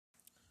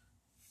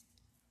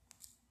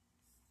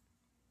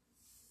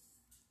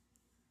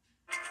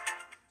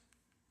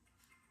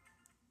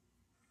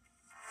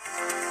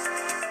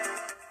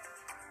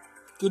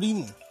Good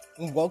evening,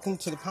 and welcome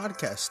to the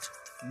podcast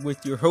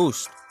with your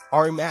host,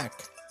 Ari Mack.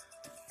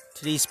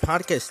 Today's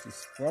podcast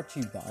is brought to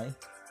you by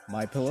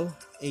MyPillow,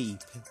 an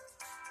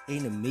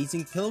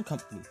amazing pillow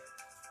company.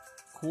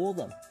 Call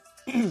them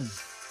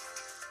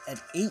at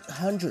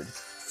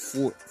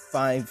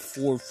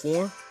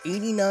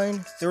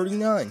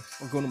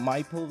 800-544-8939 or go to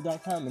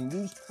mypillow.com and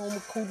use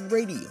promo code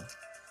RADIO.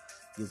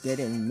 You'll get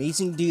an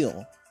amazing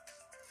deal.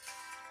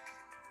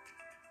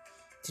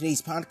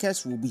 Today's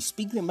podcast will be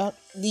speaking about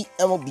the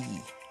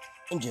MLB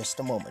in just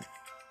a moment.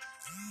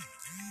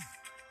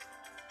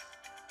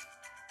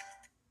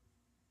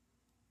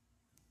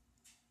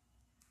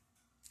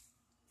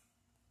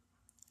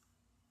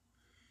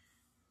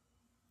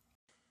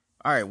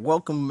 Alright,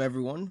 welcome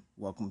everyone.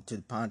 Welcome to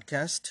the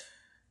podcast.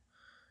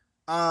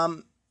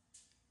 I've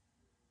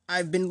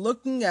been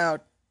looking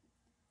out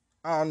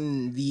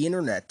on the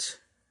internet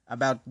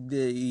about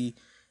the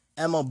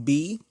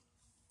MLB.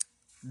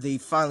 They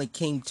finally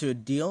came to a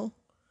deal.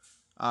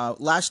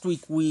 Last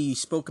week we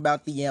spoke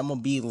about the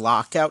MLB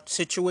lockout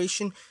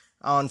situation.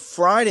 On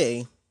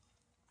Friday,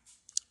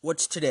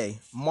 what's today?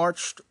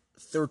 March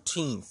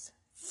 13th.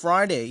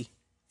 Friday,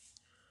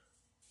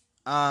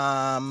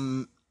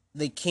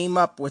 they came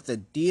up with a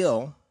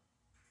deal.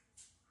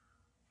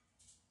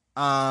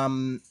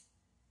 Let's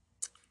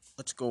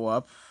go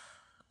up.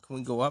 Can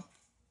we go up?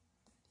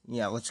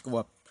 Yeah, let's go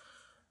up.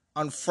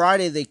 On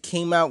Friday, they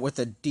came out with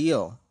a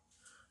deal.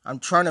 I'm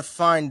trying to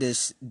find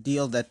this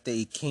deal that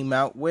they came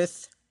out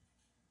with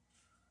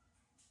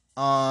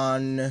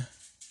and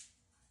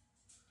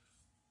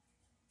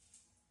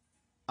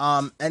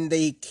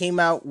they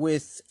came out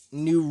with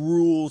new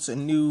rules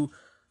and new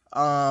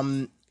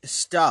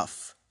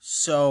stuff.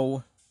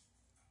 So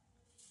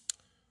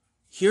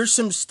here's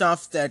some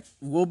stuff that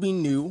will be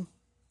new.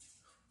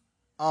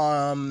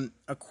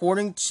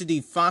 According to the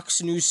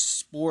Fox News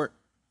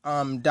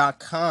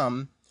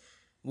Sport.com,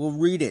 we'll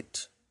read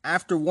it.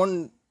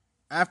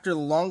 After the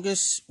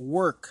longest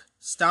work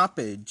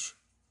stoppage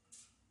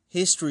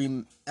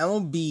history,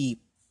 MLB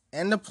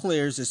and the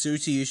Players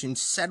Association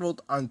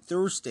settled on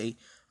Thursday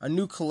a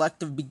new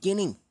collective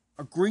beginning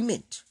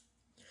agreement.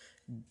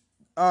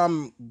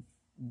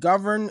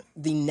 Govern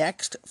the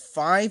next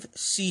 5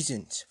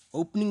 seasons.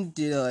 Opening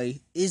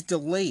day is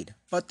delayed,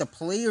 but the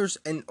players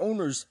and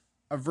owners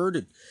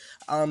averted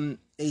a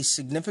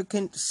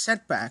significant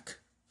setback.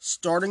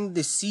 Starting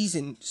the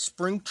season,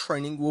 spring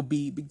training will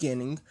be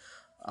beginning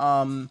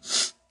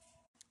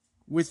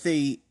with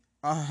a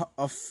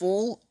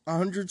full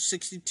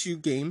 162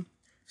 game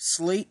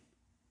slate.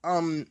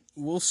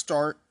 Will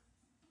start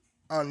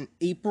on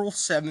April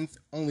 7th,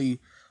 only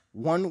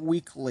 1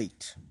 week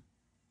late,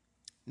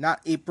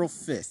 not April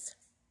 5th.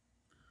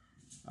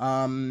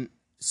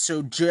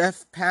 So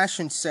Jeff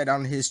Passan said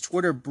on his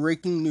Twitter,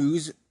 breaking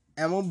news: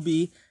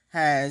 MLB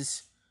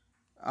has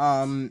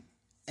and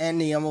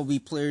the MLB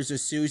Players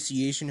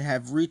Association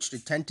have reached a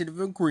tentative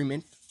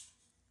agreement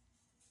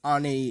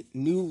on a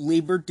new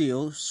labor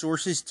deal.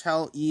 Sources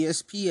tell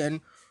ESPN,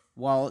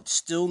 while it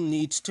still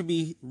needs to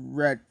be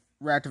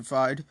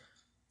ratified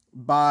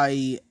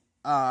by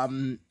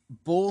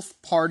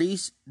both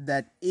parties,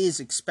 that is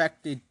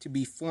expected to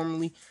be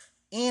formally,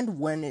 and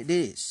when it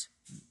is.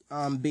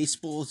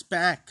 Baseball is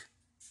back.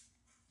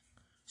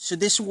 So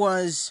this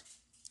was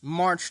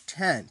March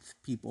 10th,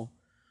 people.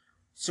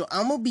 So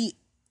MLB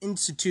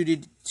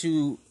instituted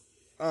to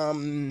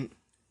the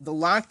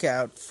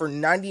lockout for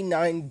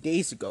 99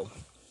 days ago.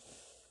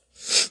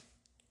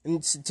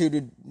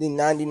 Instituted the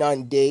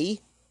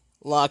 99-day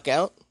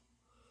lockout.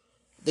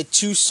 The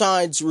two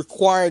sides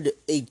required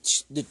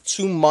the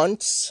 2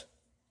 months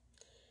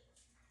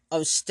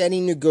of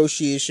steady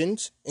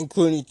negotiations,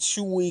 including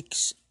 2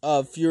 weeks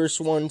of furious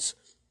ones,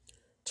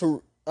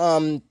 to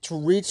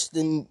reach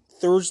the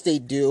Thursday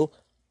deal.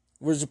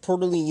 Was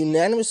reportedly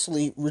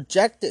unanimously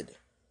rejected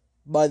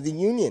by the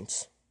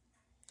union's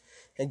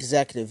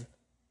executive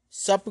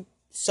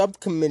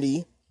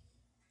subcommittee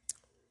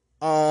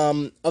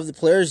of the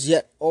players,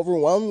 yet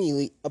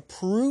overwhelmingly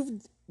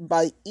approved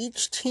by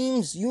each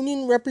team's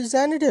union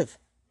representative.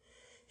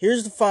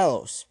 Here's the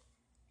follows.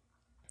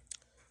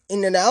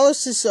 An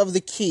analysis of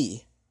the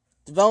key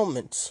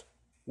developments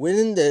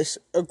within this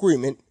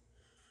agreement,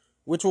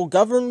 which will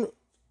govern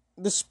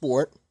the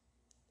sport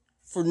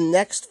for the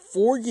next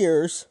 4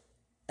 years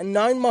and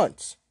 9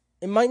 months.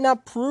 It might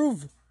not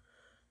prove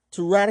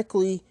to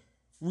radically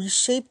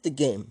reshape the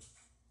game,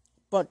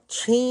 but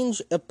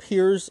change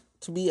appears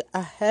to be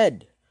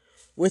ahead,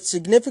 with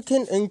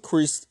significant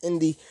increase in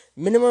the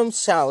minimum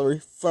salary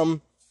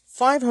from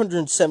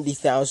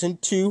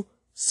 $570,000 to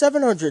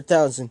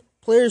 $700,000.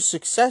 Players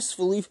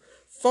successfully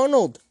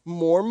funneled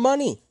more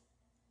money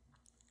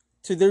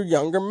to their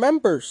younger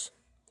members.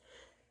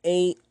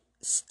 A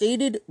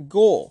stated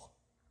goal.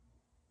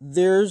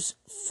 There's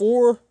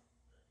for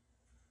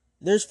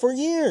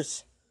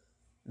years.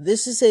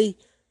 This is a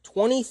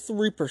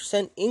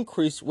 23%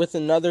 increase, with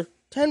another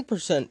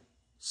 10%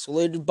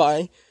 slated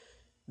by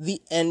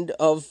the end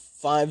of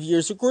 5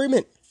 years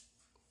agreement.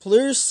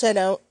 Players set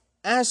out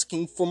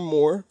asking for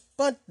more,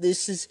 but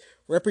this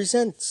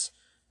represents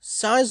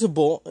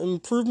sizable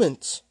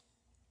improvements.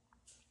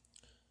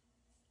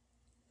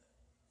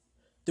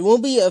 There will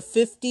be a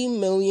 50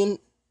 million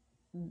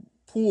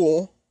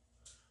pool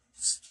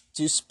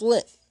to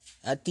split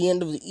at the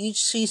end of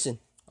each season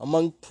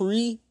among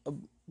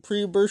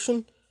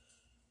pre-aberration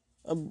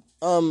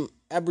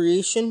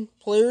aberration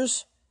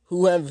players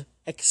who have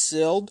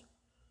excelled.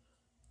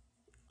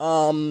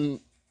 The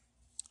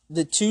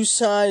two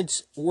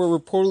sides were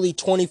reportedly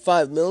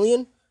 25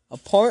 million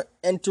apart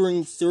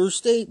entering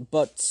Thursday,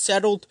 but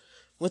settled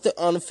with it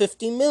on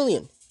 50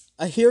 million.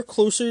 A hair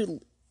closer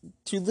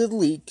to the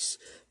league's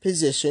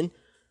position.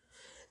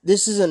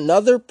 This is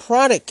another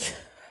product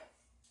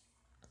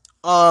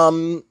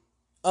of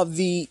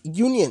the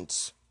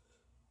union's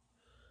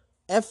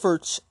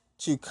efforts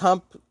to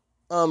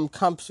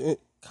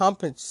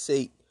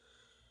compensate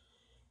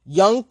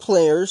young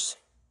players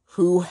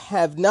who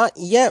have not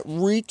yet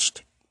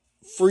reached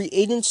free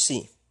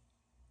agency.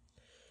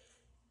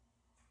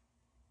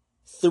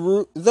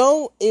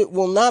 Though it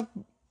will not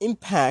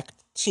impact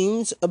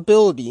teams'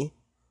 ability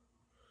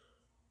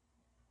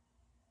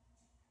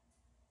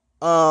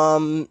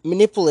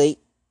manipulate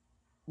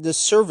the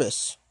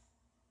service,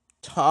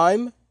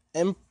 time,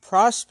 and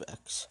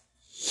prospects.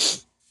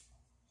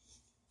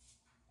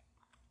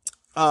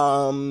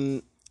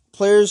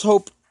 Players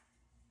hope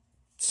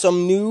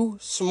some new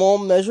small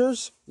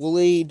measures will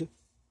aid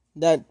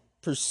that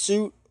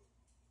pursuit,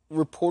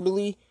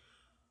 reportedly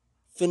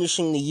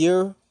finishing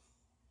near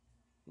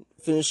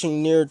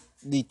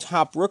the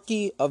top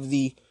rookie of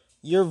the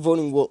year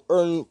voting will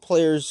earn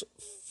players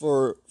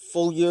for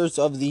full years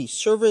of the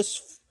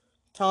service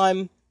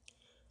time,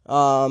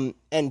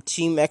 and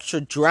team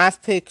extra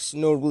draft picks.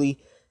 Notably,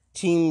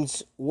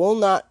 teams will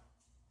not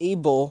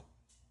able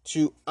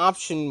to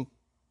option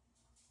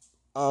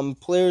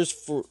players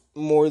for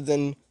more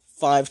than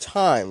 5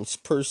 times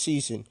per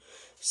season.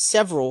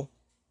 Several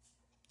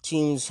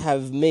teams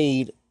have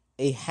made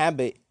a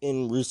habit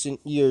in recent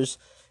years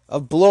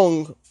of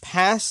blowing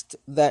past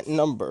that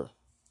number.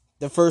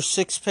 The first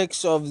 6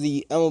 picks of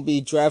the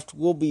MLB draft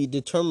will be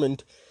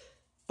determined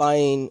by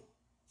an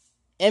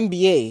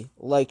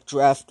NBA-like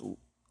draft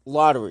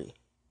lottery.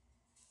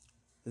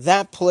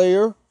 That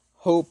player's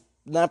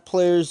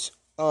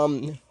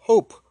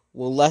hope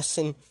will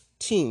lessen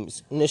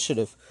teams'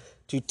 initiative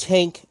to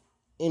tank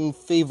in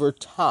favor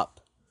top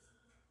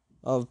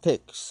of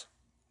picks.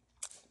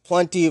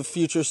 Plenty of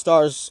future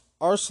stars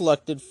are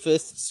selected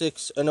 5th,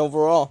 6th, and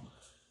overall,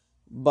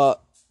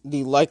 but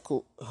the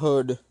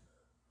likelihood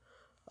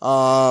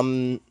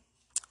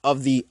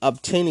of the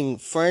obtaining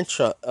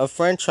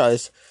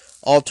franchise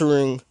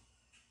altering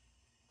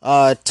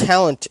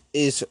talent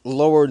is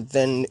lower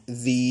than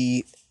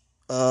the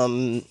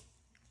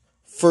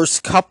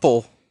first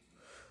couple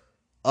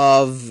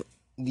of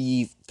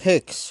the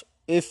picks.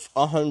 If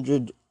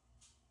 100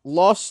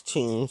 lost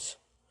teams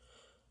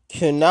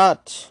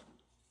cannot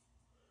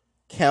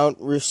count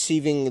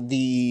receiving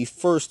the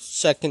first,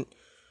 second,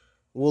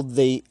 will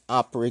they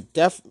operate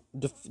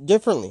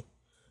differently?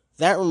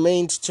 That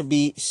remains to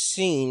be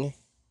seen.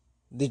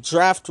 The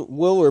draft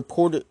will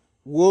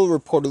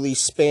reportedly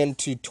span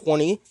to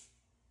 20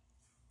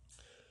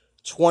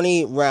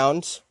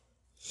 rounds,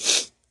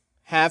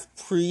 half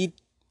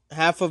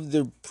of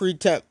the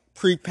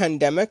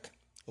pre-pandemic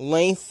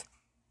length,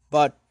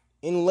 but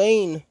in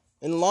line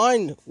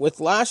with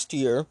last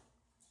year.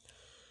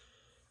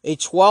 A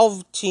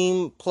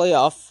 12-team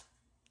playoff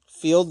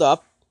field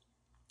up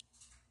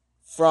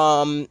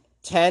from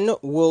 10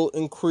 will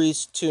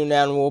increase to an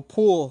annual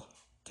pool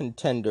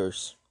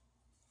contenders.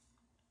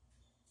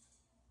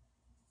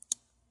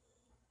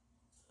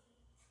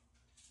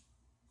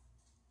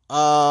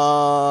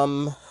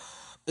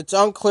 It's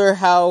unclear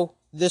how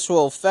this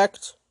will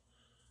affect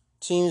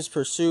teams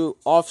pursue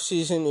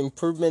off-season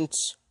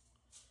improvements.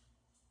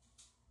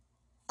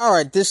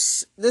 Alright,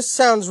 this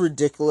sounds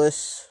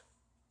ridiculous.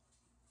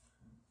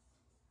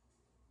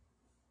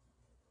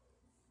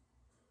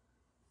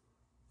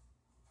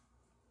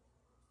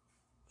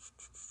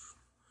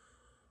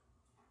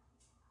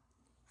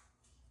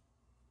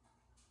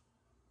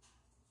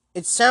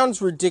 It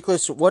sounds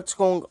ridiculous what's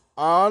going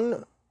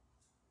on,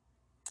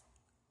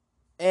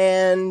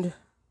 and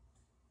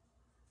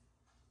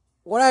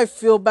what I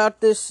feel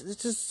about this, it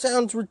just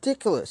sounds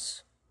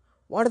ridiculous.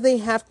 Why do they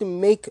have to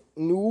make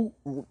new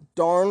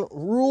darn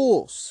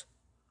rules?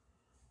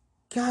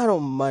 God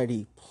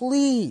almighty,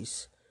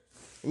 please.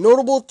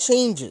 Notable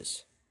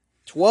changes.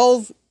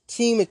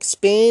 12-team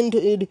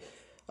expanded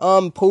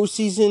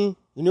postseason,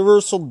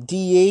 universal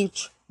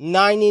DH,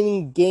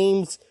 9-inning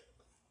games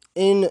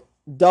in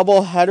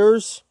double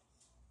headers,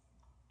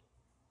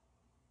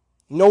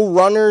 no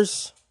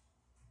runners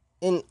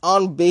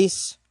on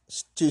base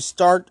to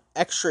start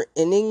extra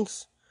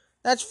innings.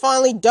 That's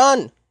finally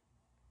done.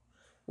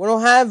 We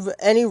don't have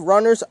any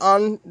runners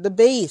on the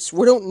base.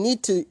 We don't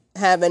need to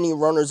have any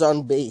runners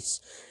on base.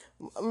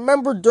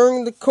 Remember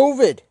during the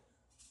COVID,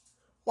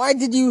 why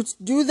did you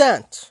do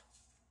that?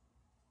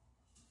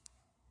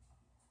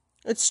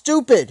 It's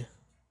stupid.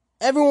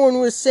 Everyone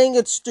was saying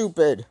it's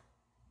stupid.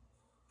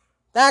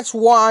 That's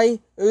why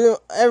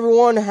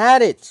everyone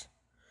had it.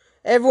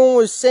 Everyone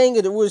was saying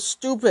it was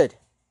stupid.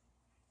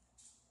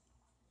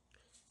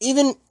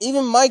 Even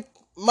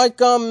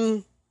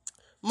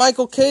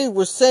Michael K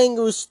was saying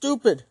it was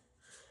stupid.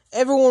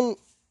 Everyone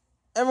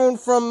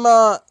from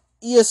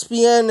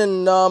ESPN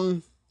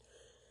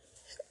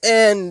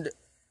and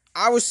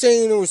I was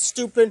saying it was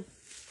stupid,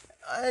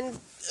 and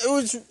it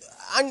was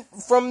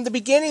from the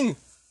beginning.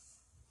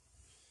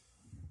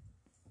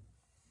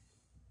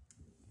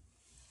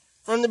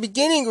 From the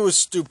beginning, it was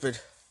stupid.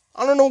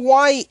 I don't know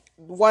why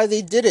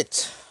they did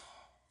it.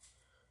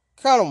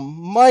 God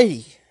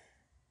Almighty,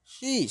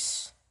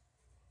 jeez.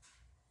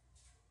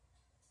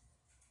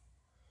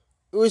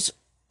 It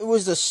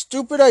was a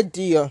stupid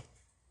idea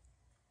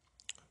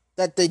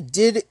that they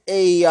did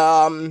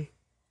a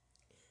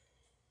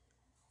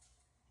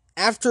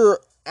after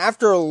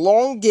a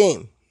long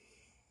game,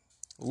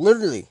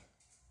 literally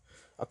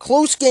a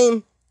close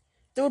game.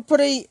 They would put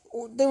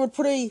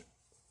a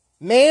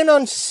man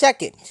on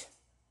second,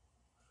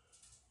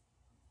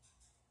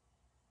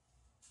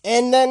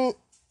 and then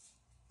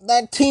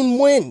that team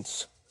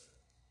wins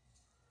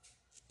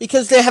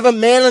because they have a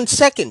man on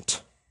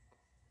second.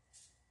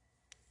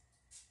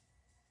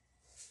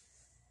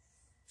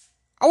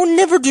 I would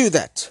never do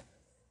that.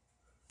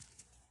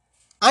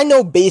 I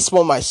know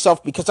baseball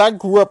myself because I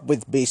grew up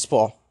with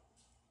baseball.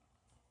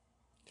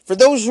 For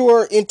those who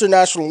are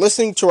international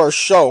listening to our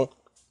show,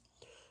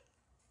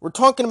 we're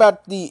talking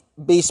about the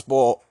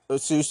Baseball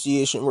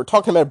Association. We're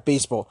talking about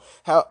baseball.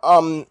 How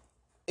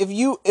if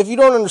you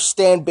don't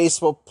understand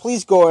baseball,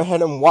 please go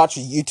ahead and watch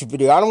a YouTube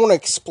video. I don't want to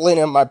explain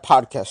it on my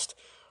podcast.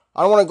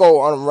 I don't want to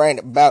go on a rant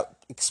about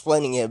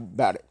explaining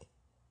about it.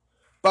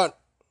 But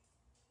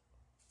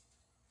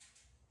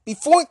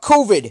before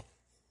COVID,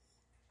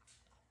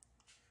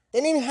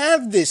 they didn't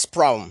have this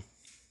problem.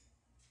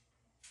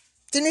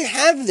 They didn't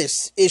have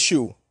this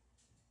issue.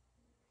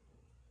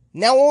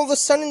 Now all of a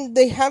sudden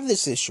they have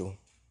this issue.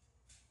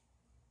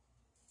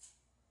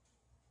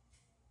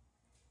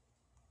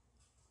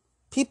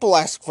 People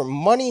ask for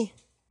money.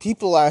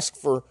 People ask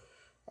for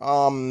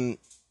new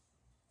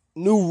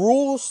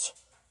rules.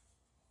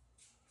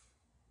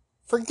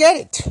 Forget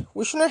it.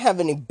 We shouldn't have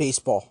any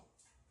baseball.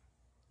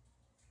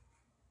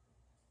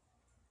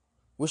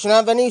 We shouldn't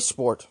have any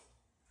sport.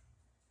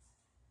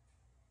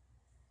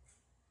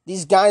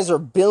 These guys are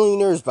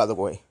billionaires, by the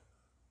way.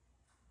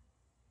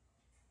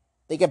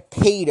 They get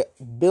paid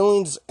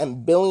billions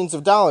and billions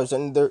of dollars,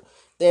 and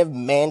they have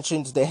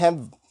mansions.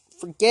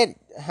 Forget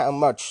how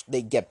much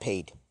they get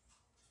paid.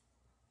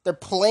 They're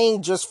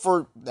playing just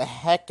for the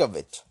heck of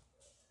it.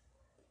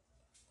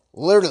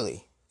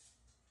 Literally.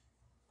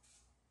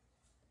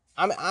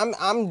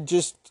 I'm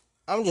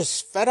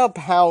just fed up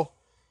how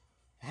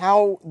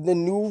the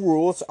new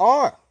rules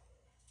are.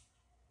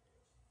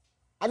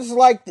 I just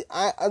like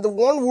the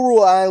one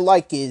rule I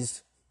like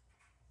is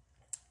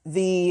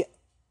the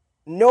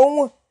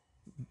no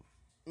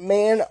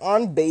man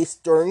on base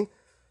during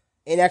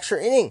an extra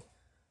inning.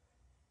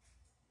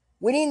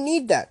 We didn't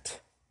need that.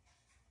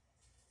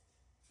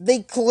 They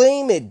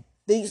claim it.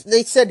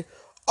 They said,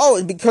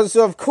 oh, because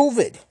of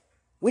COVID.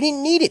 We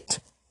didn't need it.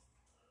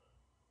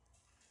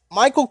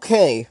 Michael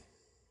K.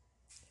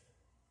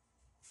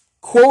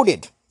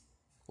 quoted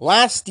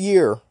last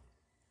year.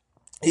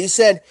 He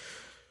said,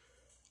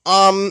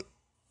 after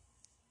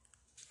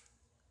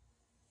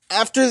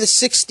the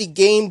 60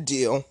 game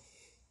deal,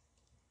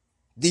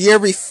 the year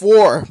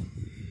before,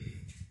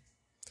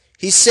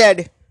 he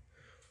said,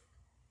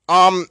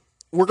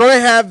 we're going to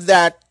have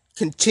that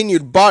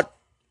continued, but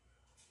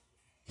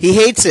he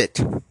hates it.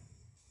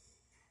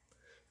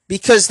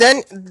 Because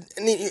then,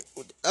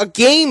 a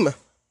game,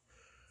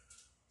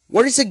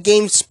 what is a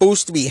game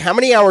supposed to be? How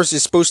many hours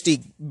is supposed to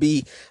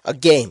be a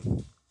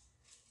game?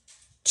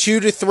 2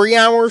 to 3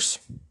 hours?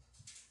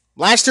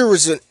 Last year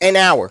was an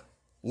hour.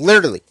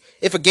 Literally.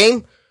 If a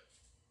game,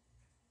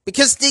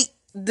 because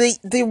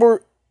they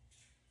were,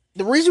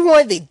 the reason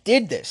why they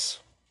did this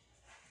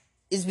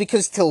is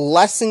because to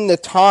lessen the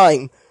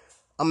time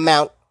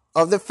amount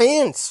of the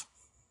fans.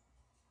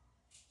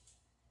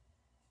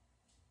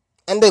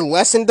 And they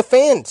lessened the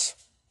fans.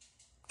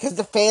 Because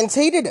the fans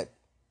hated it.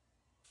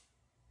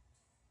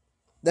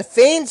 The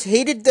fans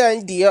hated the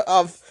idea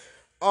of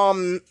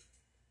the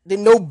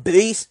no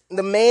base,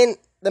 the man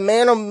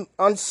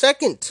on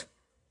second.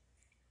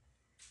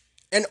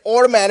 An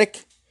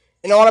automatic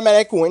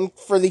win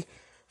for the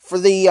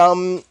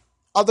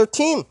other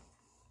team.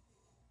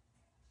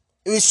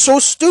 It was so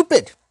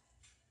stupid.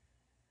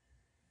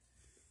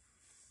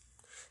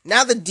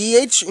 Now the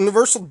DH,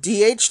 universal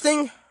DH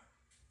thing,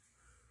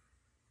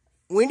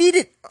 we need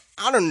it.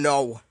 I don't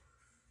know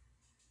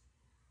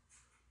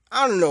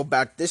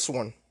about this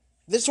one.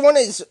 This one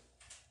is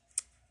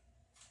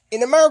in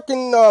the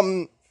American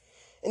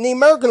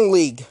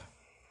League.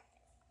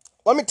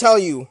 Let me tell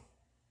you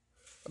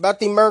about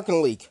the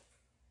American League.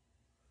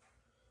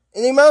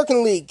 In the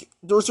American League,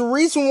 there's a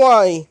reason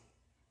why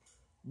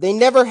they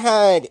never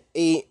had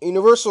a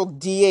universal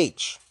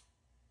DH.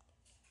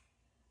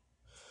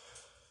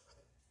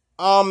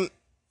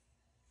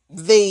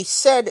 they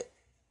said,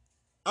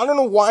 I don't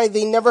know why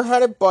they never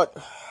had it, but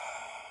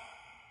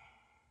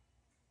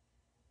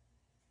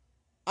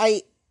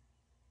I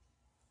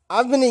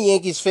I've been a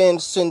Yankees fan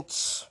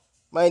since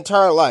my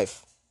entire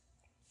life.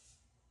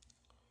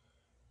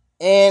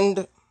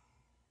 And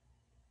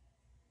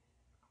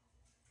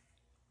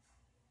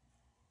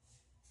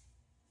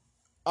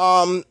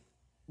um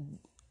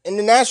in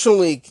the National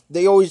League,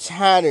 they always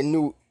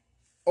a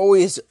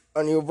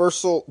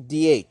universal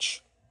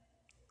DH,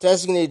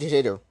 designated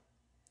hitter.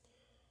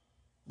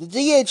 The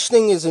DH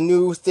thing is a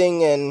new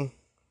thing and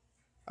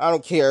I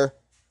don't care.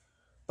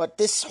 But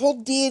this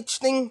whole DH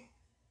thing,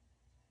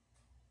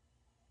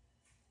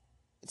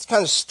 it's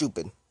kind of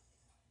stupid.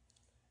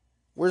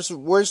 Where's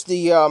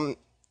the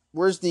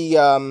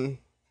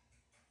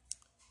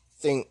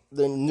thing,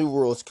 the new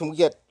rules? Can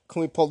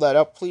we pull that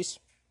up, please?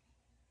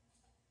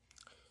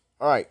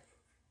 All right.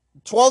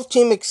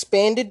 12-team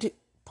expanded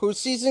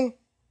postseason.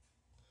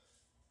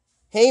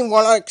 Hey,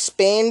 wanna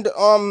expand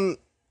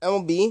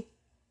MLB?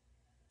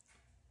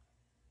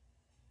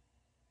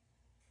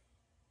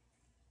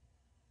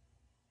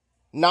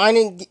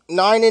 Nine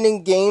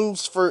inning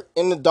games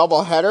in the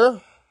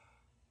doubleheader.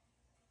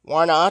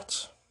 Why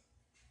not?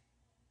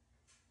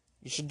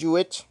 You should do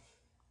it.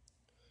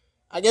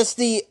 I guess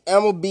the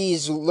MLB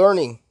is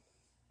learning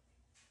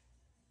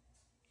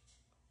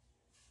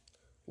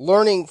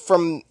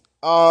from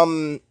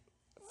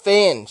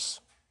fans.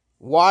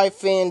 Why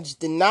fans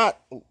did not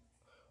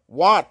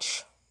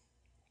watch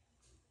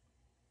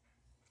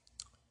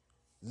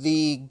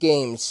the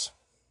games.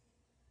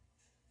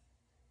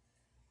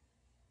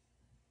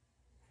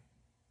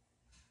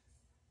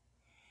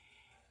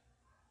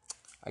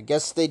 I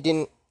guess they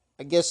didn't.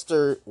 I guess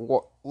they're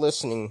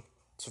listening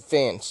to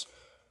fans.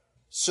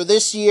 So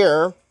this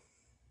year,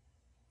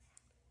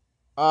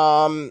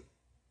 MLB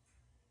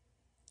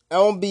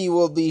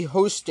will be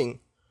hosting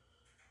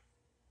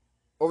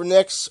over the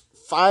next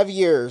 5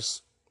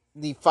 years.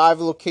 The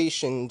 5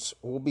 locations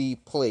will be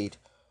played: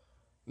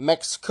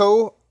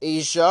 Mexico,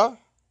 Asia,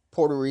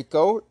 Puerto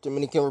Rico,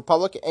 Dominican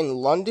Republic, and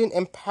London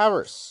and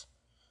Paris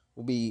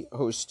will be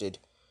hosted.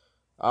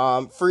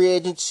 Free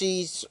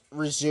agencies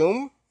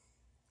resume.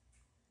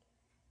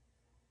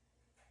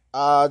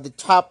 The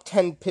top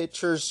 10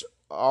 pitchers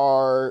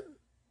are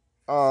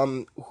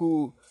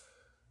who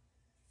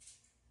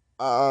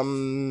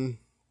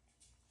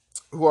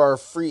are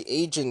free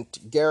agent.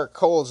 Garrett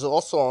Cole is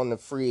also on the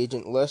free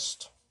agent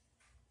list,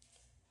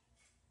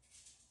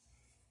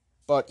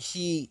 but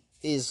he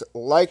is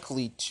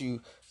likely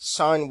to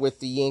sign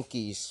with the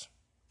Yankees.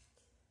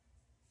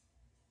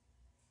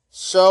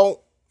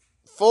 So,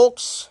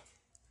 folks,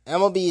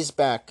 MLB is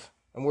back,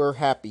 and we're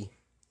happy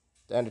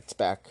that it's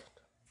back.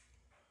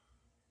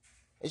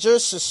 It's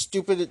just a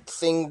stupid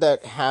thing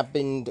that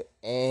happened,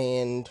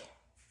 and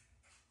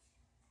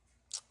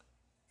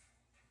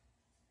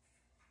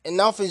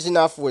enough is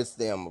enough with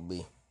the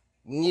MLB.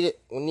 We need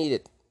it. We need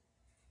it.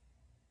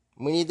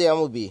 We need the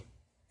MLB.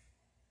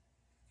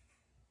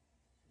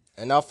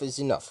 Enough is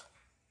enough.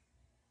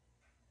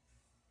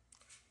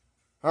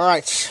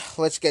 Alright,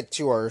 let's get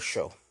to our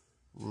show.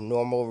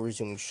 Normal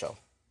resume show.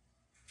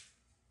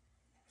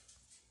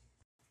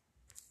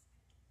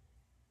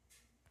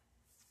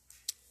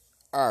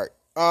 Alright.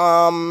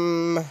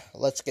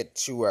 Let's get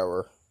to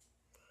our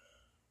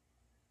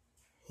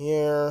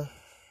here.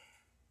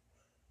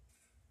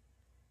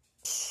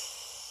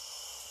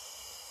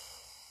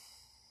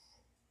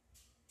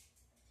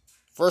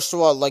 First of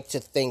all, I'd like to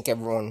thank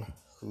everyone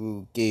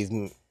who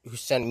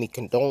sent me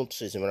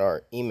condolences in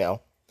our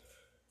email,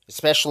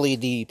 especially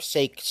the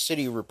Passaic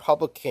City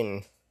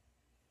Republican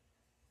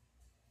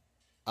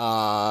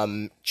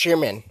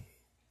chairman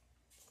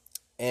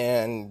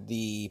and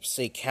the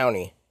Passaic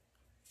County.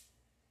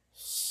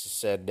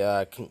 Said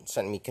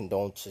sent me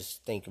condolences.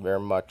 Thank you very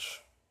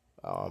much.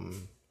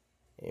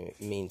 It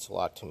means a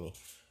lot to me.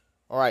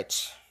 All right.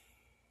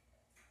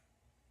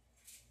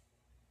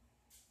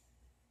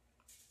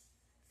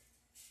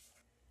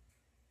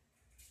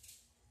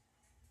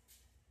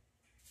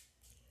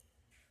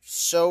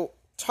 So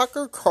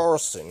Tucker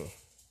Carlson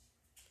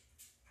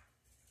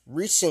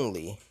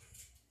recently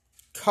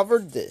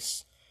covered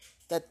this,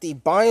 that the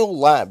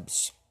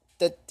biolabs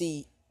that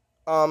the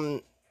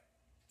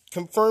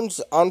confirms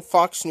on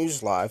Fox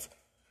News Live,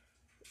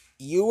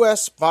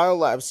 U.S.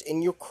 biolabs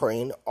in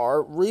Ukraine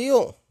are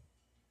real.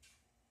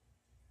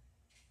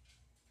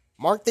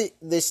 Mark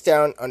this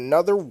down,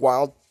 another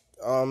wild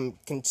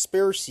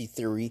conspiracy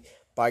theory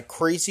by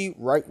crazy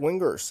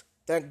right-wingers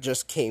that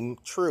just came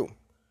true.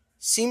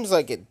 Seems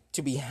like it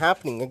to be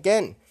happening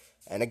again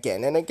and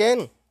again and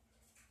again.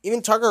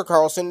 Even Tucker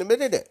Carlson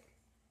admitted it.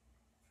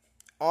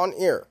 On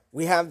air.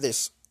 We have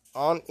this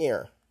on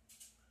air.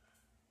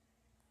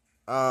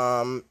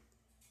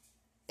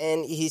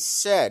 And he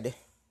said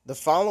the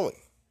following.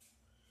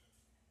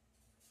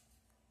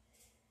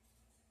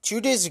 2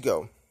 days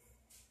ago,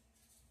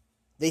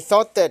 they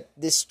thought that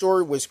this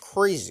story was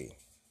crazy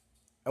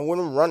and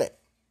wouldn't run it.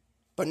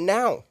 But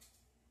now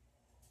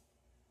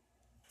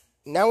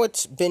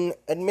it's been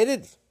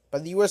admitted by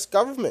the U.S.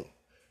 government.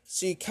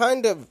 So you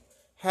kind of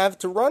have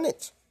to run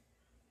it.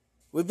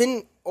 We've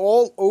been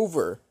all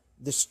over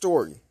the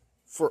story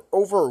for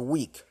over a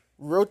week.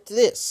 Wrote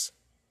this.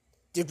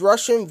 Did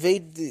Russia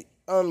invade the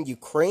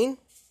Ukraine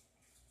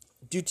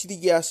due to the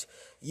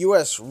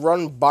U.S.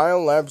 run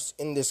biolabs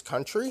in this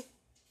country?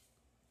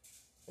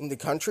 In the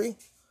country?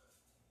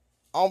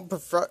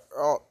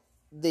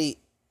 They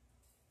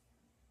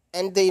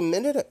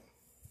admitted it.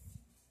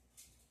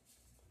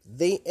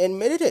 They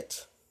admitted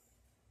it.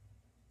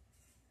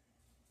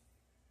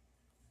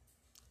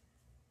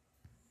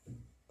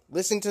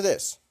 Listen to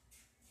this.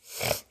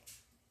 Welcome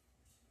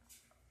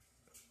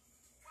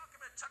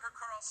to Tucker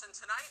Carlson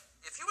Tonight.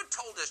 If you had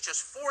told us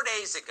just 4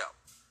 days ago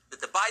that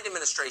the Biden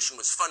administration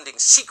was funding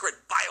secret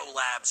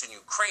biolabs in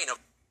Ukraine...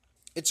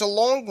 It's a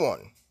long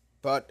one,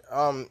 but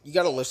you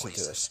gotta listen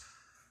to this.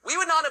 We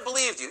would not have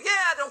believed you.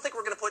 Yeah, I don't think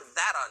we're going to put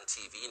that on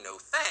TV. No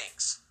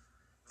thanks.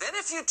 Then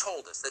if you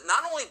told us that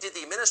not only did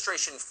the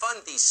administration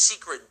fund these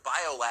secret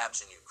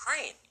biolabs in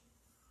Ukraine,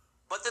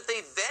 but that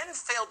they then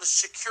failed to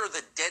secure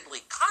the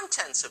deadly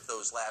contents of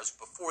those labs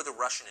before the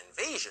Russian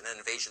invasion, an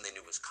invasion they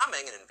knew was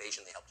coming, an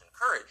invasion they helped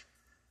encourage.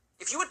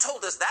 If you had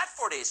told us that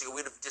 4 days ago,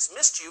 we'd have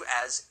dismissed you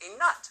as a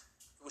nut.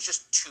 It was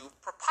just too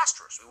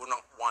preposterous. We would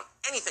not want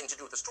anything to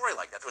do with a story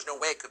like that. There was no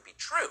way it could be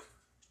true.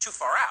 Too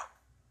far out.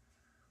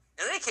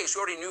 In any case, we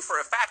already knew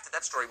for a fact that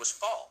that story was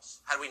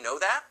false. How do we know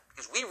that?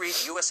 Because we read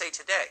USA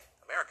Today,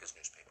 America's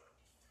newspaper.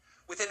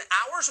 Within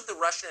hours of the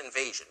Russian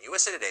invasion,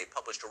 USA Today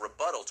published a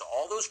rebuttal to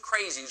all those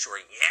crazies who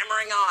are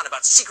yammering on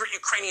about secret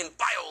Ukrainian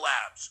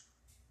biolabs.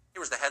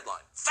 Here was the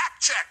headline. Fact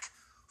check.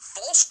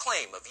 False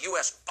claim of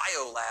U.S.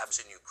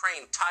 biolabs in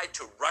Ukraine tied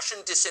to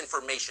Russian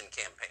disinformation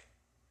campaign.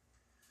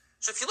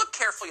 So if you look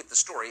carefully at the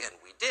story, and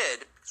we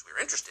did, because we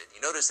were interested, you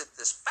notice that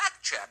this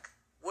fact check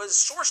was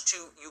sourced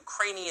to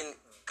Ukrainian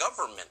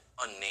government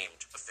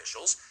unnamed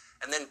officials,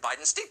 and then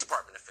Biden State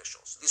Department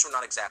officials. These were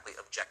not exactly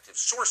objective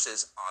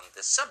sources on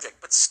this subject,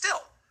 but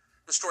still,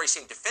 the story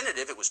seemed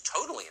definitive. It was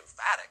totally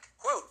emphatic.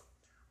 Quote,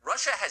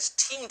 Russia has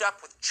teamed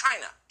up with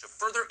China to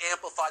further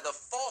amplify the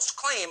false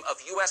claim of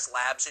U.S.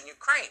 labs in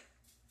Ukraine.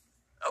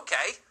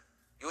 Okay,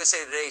 USA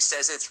Today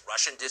says it's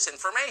Russian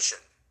disinformation.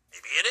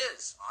 Maybe it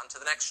is. On to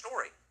the next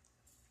story.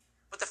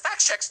 But the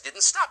fact checks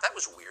didn't stop. That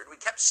was weird. We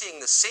kept seeing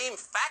the same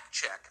fact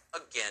check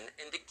again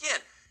and again.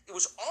 It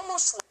was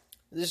almost like...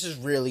 This is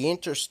really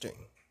interesting.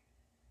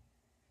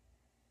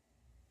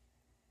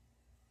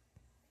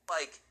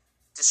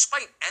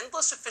 Despite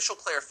endless official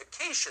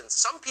clarifications,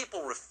 some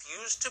people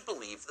refused to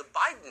believe the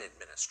Biden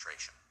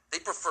administration. They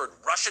preferred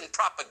Russian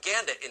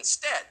propaganda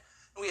instead.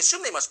 And we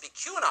assume they must be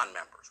QAnon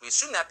members. We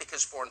assume that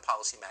because Foreign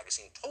Policy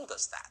magazine told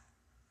us that.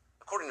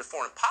 According to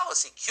Foreign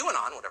Policy,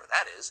 QAnon, whatever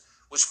that is,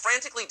 was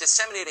frantically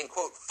disseminating,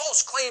 quote,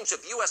 false claims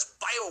of U.S.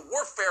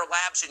 biowarfare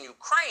labs in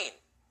Ukraine.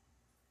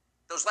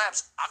 Those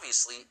labs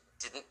obviously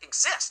didn't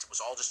exist. It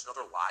was all just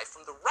another lie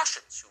from the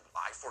Russians, who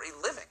lie for a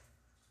living.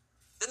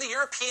 Then the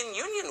European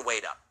Union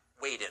weighed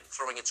in,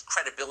 throwing its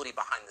credibility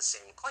behind the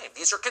same claim.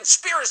 These are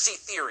conspiracy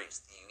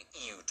theories, the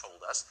EU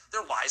told us.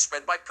 They're lies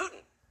spread by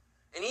Putin.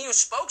 An EU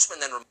spokesman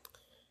then...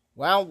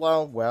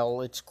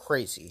 Well, it's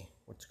crazy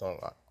what's going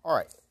on. All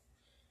right.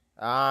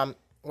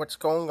 What's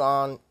going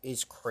on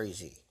is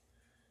crazy.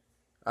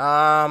 So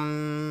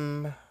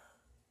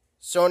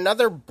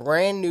another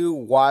brand new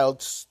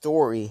wild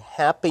story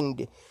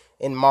happened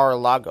in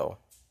Mar-a-Lago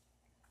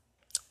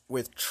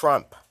with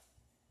Trump.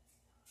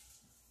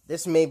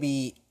 This may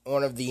be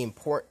one of the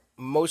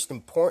most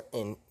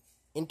important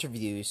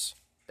interviews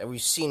that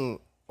we've seen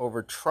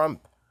over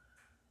Trump.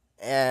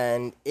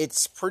 And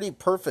it's pretty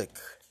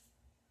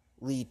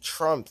perfectly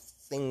Trump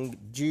thing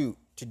to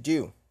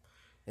do.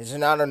 It's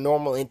not a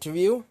normal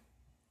interview.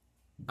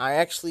 I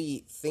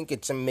actually think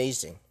it's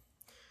amazing.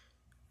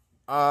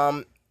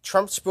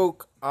 Trump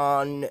spoke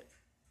on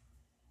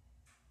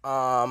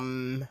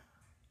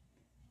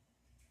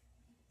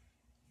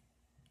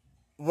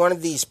one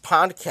of these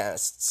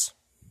podcasts,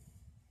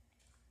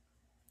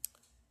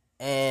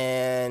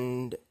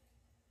 and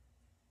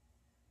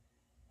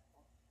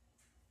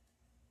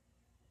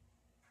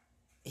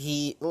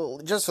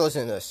just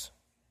listen to this.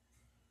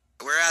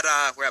 We're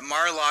at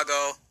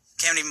Mar-a-Lago.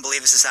 Can't even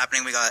believe this is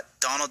happening. We got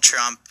Donald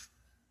Trump,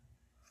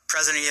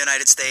 President of the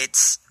United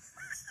States.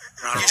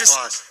 Round of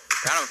applause.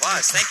 Round of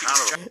applause. Thank you,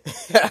 Mr.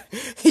 Yeah,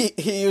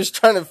 he was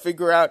trying to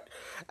figure out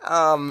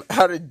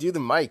how to do the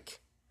mic.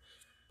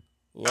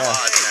 Yeah.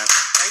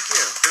 Thank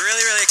you. We're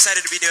really, really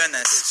excited to be doing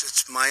this.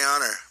 It's my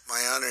honor.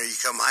 My honor. You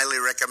come highly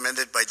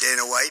recommended by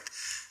Dana White,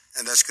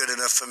 and that's good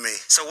enough for me.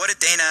 So what did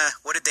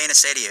Dana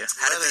say to you?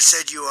 They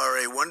said you are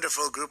a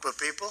wonderful group of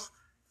people.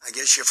 I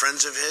guess you're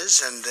friends of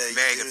his, and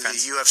Very you good do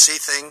friends. the UFC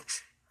thing,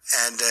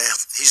 and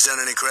he's done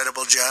an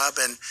incredible job.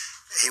 And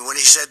when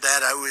he said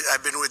that,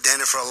 I've been with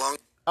Dana for a long.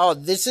 Oh,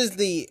 this is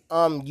the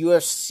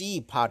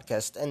UFC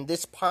podcast, and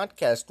this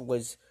podcast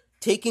was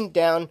taken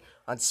down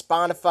on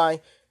Spotify.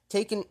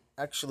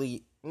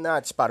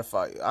 Not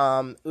Spotify.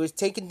 It was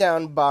taken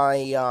down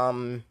by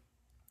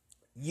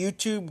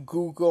YouTube,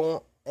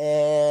 Google,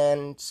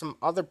 and some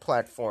other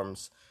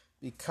platforms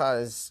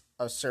because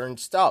of certain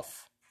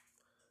stuff.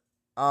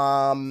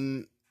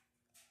 And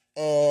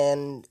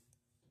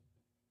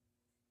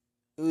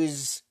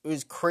it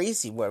was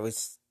crazy.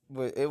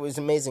 It was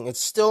amazing.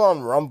 It's still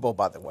on Rumble,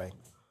 by the way,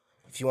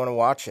 if you want to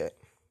watch it.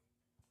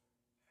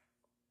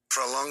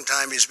 For a long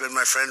time, he's been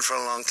my friend for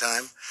a long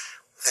time,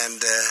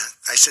 and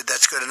I said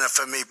that's good enough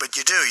for me. But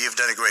you've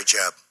done a great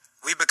job.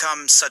 We've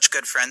become such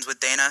good friends with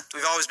Dana.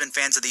 We've always been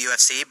fans of the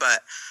UFC,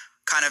 but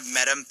kind of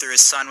met him through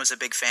his son was a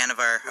big fan of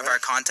our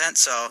content.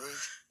 So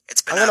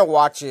it's been. I'm gonna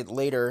watch it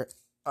later,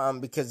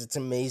 because it's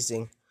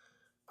amazing.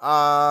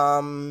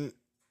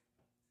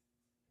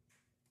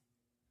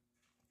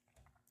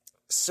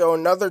 So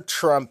another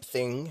Trump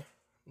thing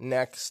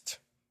next.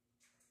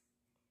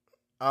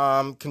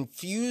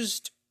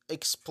 Confused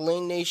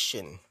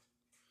explanation,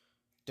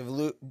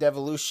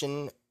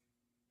 devolution,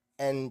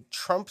 and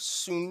Trump's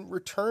soon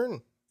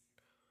return.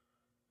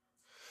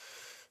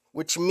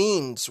 Which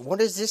means, what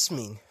does this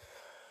mean?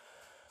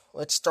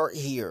 Let's start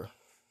here.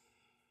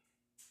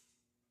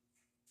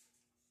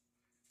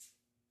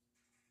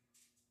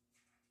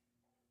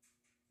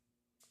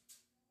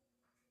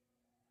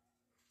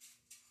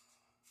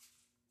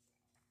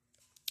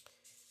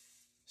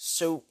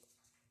 So,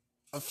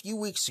 a few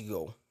weeks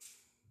ago,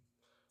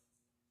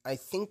 I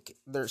think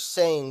they're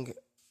saying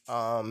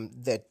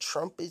that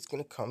Trump is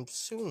going to come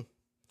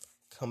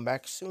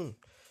back soon.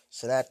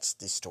 So that's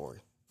the story.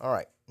 All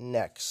right,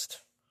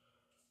 next.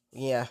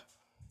 Yeah,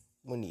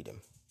 we need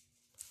him.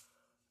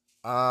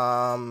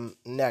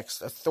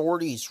 Next,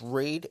 authorities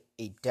raid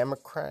a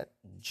Democrat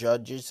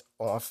judge's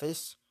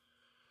office.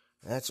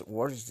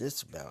 What is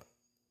this about?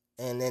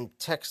 And then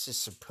Texas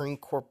Supreme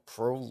Court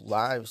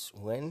pro-lives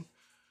win.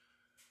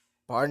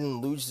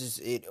 Biden loses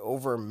it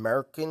over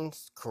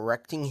Americans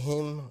correcting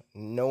him,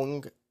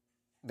 knowing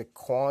the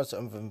cause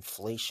of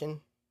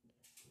inflation.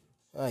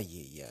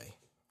 Ay.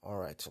 All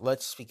right, so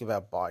let's speak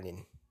about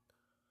Biden,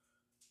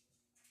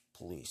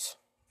 please.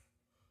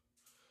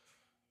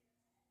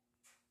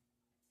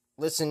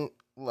 Let's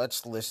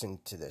listen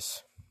to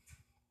this.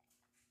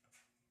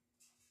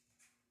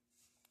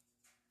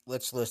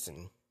 Let's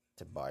listen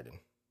to Biden.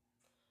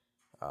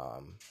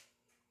 I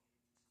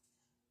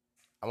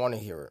want to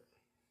hear it.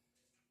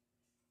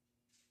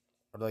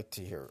 I'd like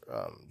to hear.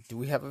 Do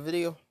we have a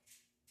video?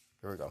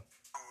 Here we go.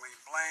 We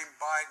blame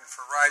Biden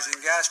for rising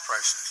gas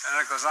prices,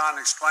 and it goes on to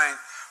explain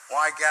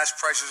why gas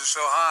prices are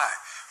so high.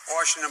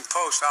 Washington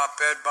Post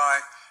op-ed by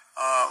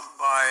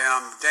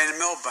Dana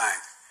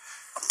Milbank.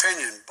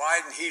 Opinion: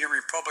 Biden heeded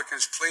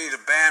Republicans' plea to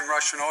ban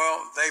Russian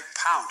oil. They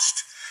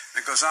pounced. And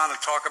it goes on to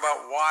talk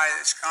about why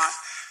it's gone.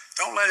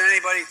 Don't let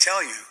anybody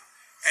tell you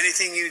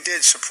anything you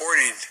did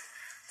supporting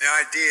the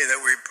idea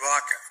that we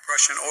block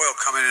Russian oil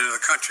coming into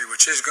the country,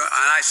 which is going.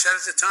 And I said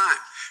at the time,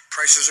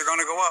 prices are going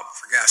to go up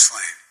for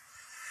gasoline.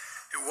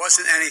 It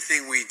wasn't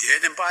anything we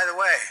did. And by the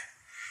way,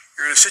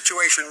 you're in a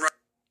situation.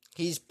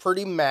 He's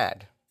pretty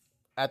mad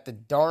at the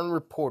darn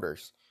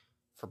reporters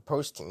for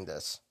posting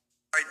this.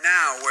 Right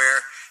now,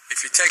 where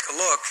if you take a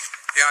look,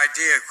 the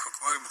idea,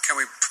 can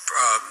we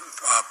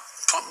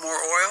pump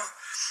more oil?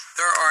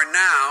 There are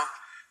now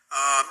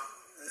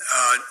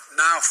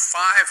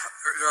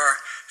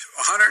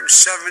 172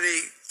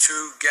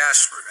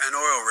 gas and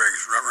oil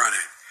rigs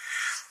running.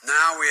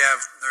 Now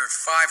there are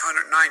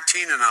 519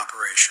 in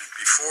operation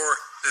before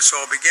this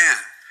all began.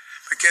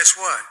 But guess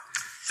what?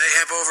 They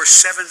have over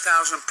 7,000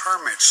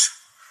 permits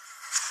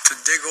to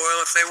dig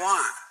oil if they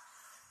want.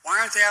 Why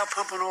aren't they out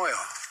pumping oil?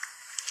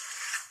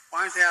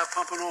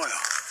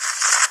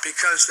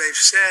 Because they've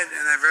said,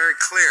 and they're very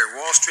clear,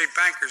 Wall Street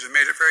bankers have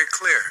made it very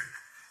clear.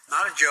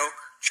 Not a joke.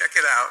 Check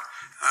it out.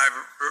 I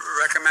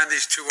recommend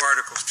these two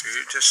articles to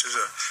you, just as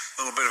a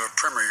little bit of a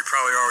primer. You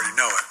probably already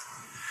know it.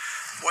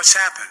 What's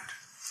happened?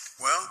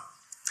 Well,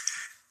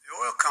 the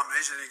oil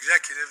companies and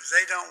executives,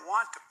 they don't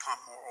want to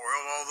pump more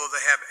oil, although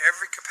they have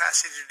every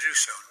capacity to do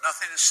so.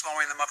 Nothing is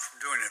slowing them up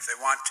from doing it if they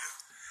want to.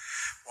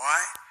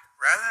 Why?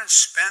 Rather than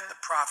spend the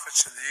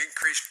profits and the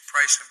increased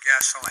price of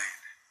gasoline,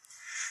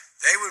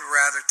 they would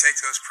rather take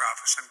those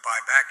profits and buy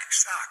back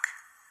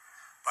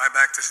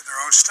their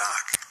own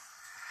stock,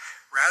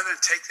 rather than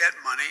take that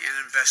money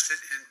and invest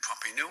it in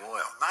pumping new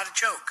oil. Not a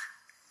joke.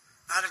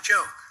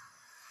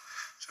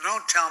 So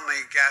don't tell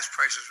me gas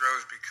prices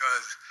rose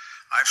because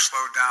I've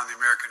slowed down the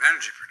American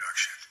energy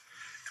production.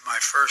 In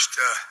my first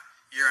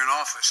year in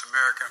office,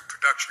 American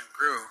production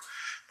grew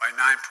by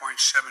 9.7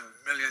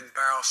 million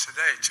barrels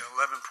today to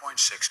 11.6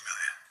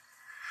 million,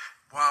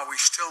 while we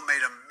still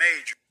made a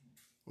major...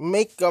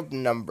 Make up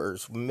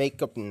numbers.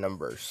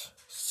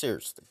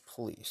 Seriously,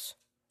 please.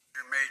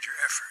 Major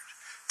effort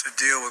to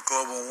deal with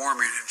global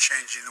warming and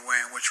changing the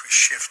way in which we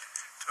shift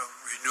to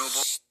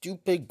renewable...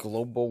 Stupid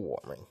global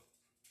warming.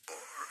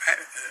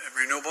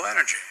 Renewable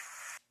energy.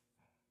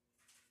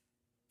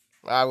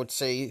 I would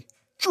say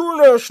true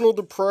national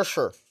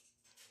depression.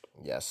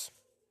 Yes.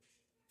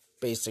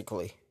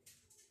 Basically.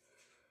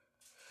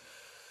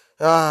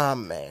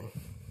 Man.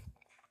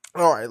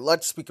 Alright,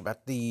 let's speak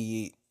about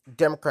the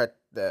Democrat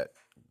that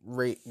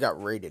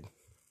got raided.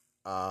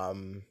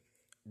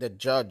 The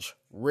judge,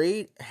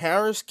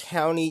 Harris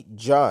County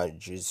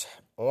Judge's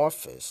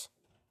office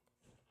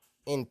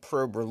in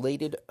probe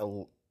related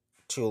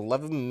to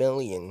 $11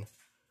 million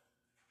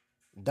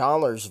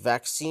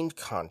vaccine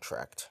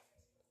contract.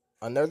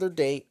 Another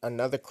day,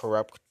 another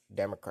corrupt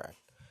Democrat.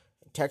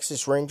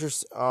 Texas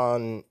Rangers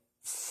on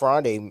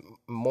Friday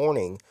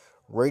morning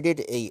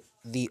raided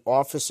the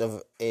office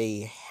of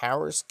a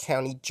Harris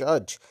County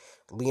judge,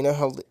 Lena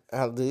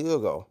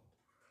Hidalgo.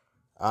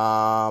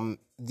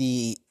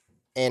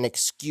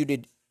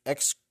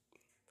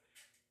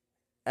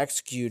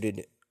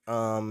 Executed.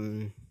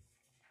 There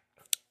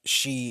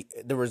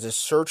was a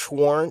search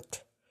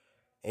warrant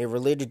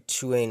related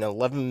to an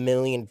 $11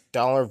 million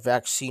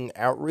vaccine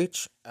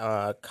outreach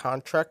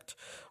contract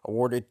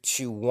awarded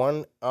to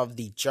one of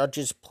the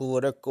judge's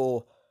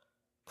political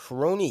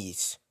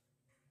cronies.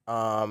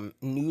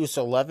 News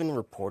 11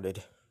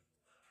 reported.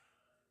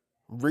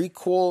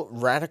 Recall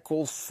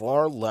radical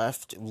far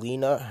left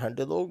Lena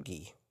Hidalgo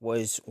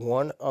was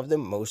one of the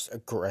most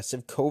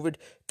aggressive COVID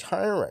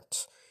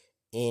tyrants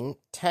in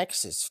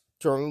Texas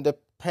during the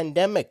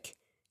pandemic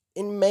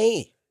in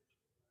May.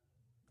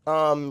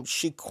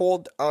 She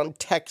called on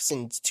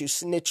Texans to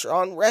snitch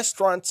on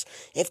restaurants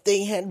if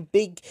they had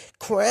big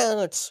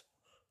crowds.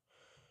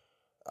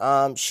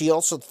 She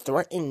also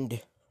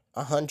threatened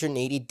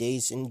 180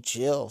 days in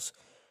jails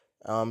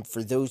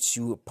for those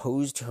who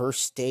opposed her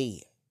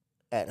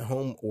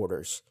stay-at-home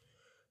orders.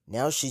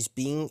 Now she's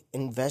being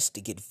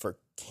investigated for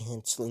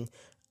canceling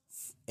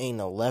an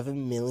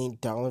 $11 million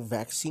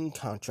vaccine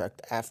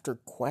contract after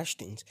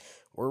questions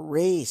were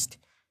raised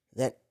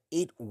that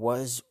it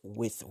was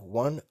with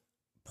one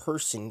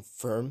person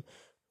firm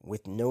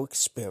with no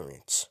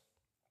experience.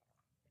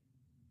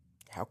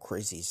 How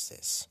crazy is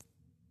this?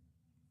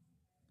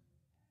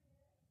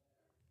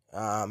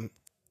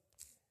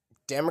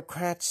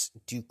 Democrats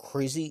do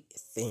crazy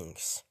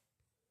things.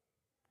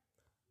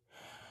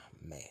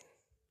 Man.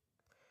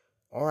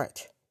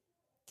 Alright.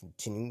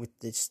 Continuing with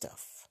this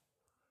stuff.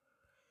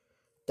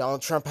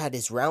 Donald Trump had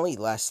his rally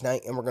last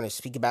night, and we're going to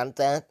speak about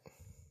that.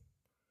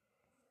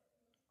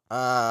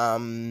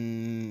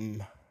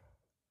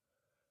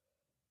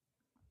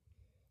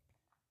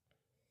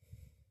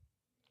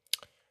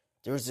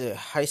 There was a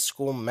high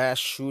school mass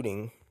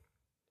shooting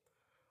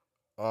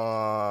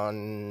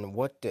on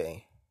what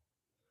day?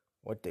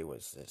 What day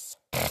was this?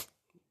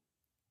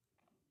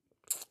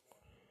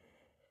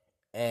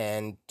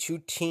 And 2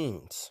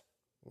 teens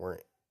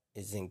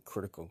is in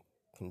critical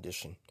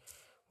condition.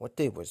 What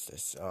day was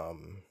this?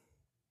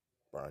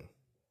 Brian.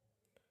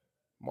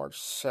 March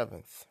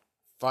 7th.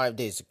 5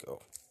 days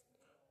ago.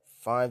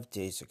 5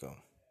 days ago.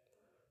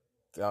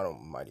 God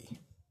almighty.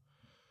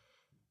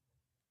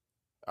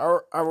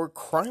 Our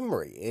crime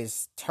rate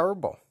is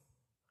terrible.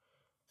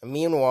 And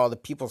meanwhile, the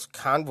People's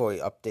Convoy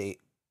update.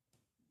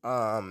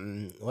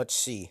 Let's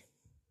see.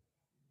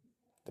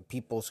 The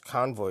People's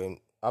Convoy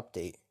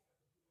update.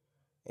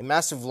 A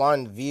massive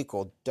line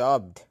vehicle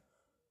dubbed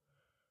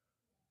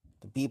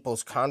the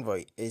People's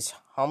Convoy is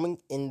humming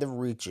in the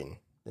region,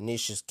 the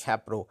nation's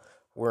capital,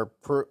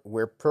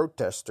 where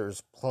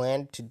protesters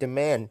plan to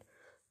demand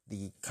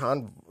the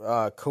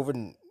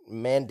COVID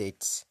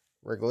mandates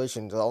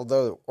regulations,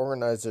 although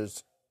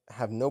organizers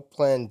have no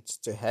plans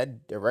to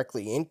head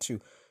directly into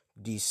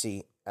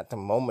D.C. at the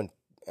moment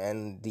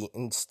and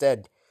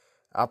instead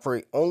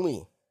operate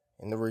only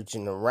in the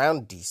region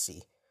around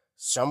D.C.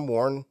 Some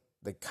warn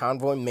the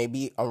convoy may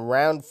be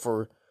around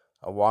for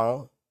a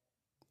while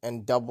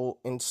and double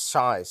in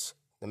size.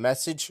 The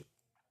message,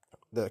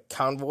 the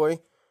convoy,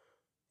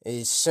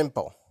 is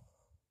simple.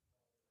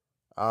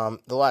 The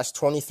last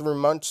 23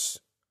 months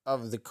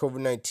of the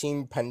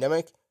COVID-19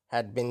 pandemic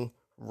had been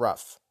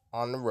rough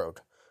on the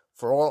road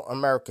for all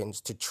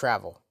Americans to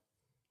travel.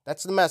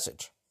 That's the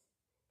message.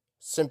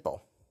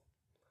 Simple.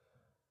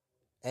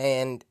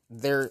 And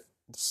they're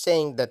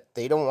saying that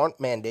they don't want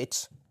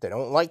mandates. They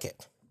don't like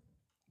it.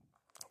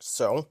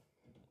 So,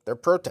 they're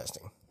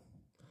protesting.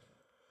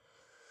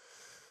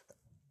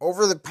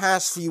 Over the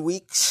past few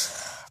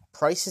weeks,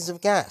 prices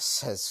of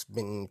gas has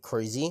been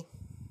crazy.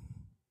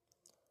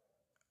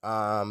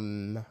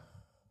 And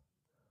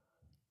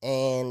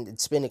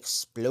it's been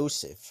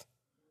explosive.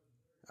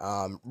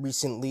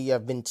 Recently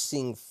I've been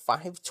seeing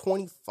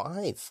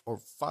 $5.25 or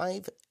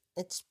 $5.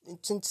 It's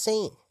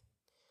insane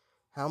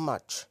how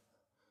much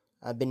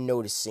I've been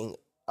noticing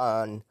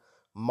in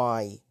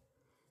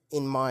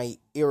my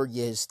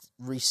areas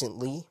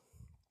recently.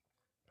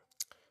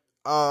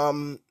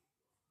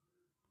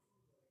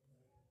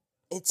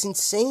 It's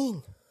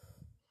insane.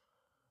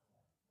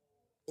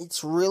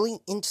 It's really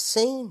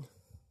insane.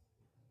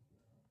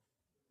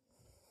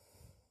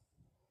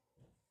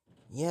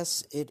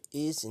 Yes, it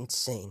is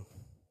insane.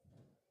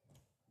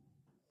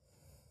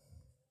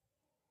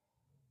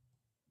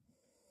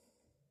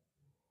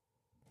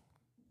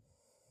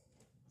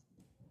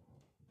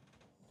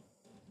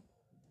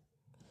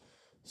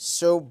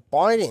 So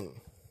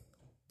Biden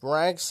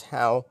brags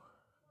how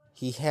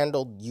he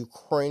handled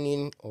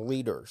Ukrainian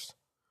leaders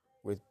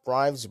with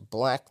bribes,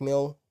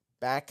 blackmail,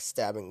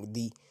 backstabbing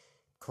the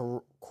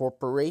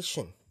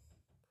corporation.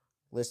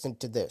 Listen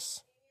to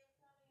this.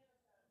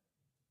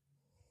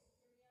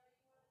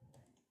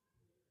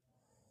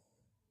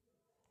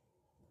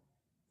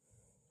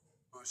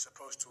 was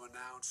supposed to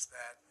announce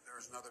that there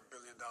was another $1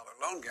 billion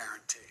loan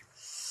guarantee.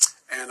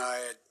 And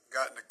I had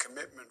gotten a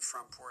commitment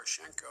from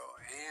Poroshenko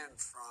and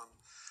from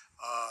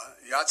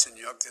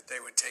Yatsenyuk that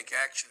they would take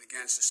action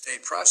against the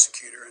state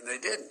prosecutor, and they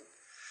didn't.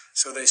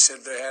 So they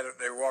said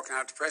they were walking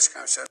out to the press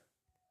conference.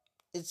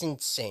 It's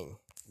insane.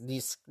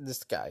 This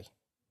guy.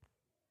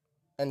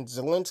 And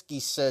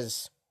Zelensky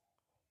says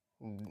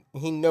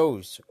he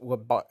knows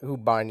who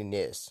Biden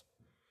is.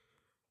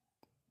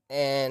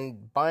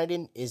 And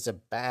Biden is a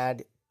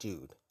bad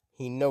dude.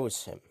 He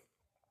knows him.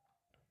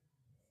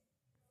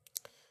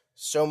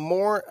 So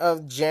more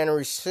of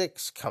January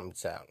 6th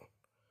comes out.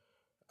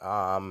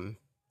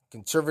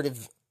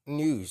 Conservative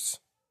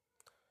news.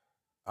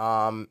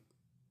 Pulitzer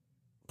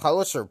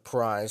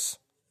Prize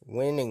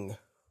winning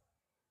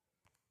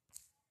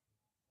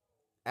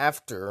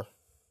after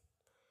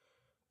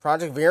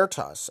Project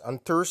Veritas on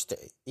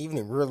Thursday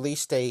evening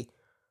released a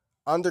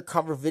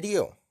undercover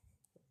video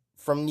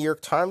from New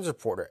York Times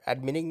reporter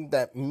admitting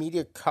that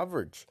media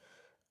coverage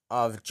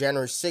of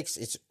January 6th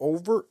is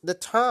over the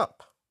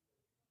top.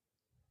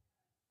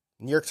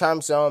 New York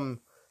Times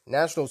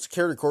national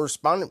security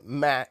correspondent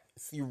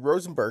Matthew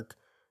Rosenberg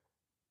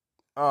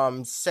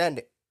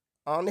said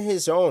on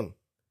his own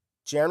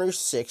January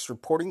 6th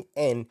reporting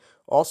and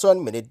also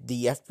admitted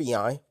the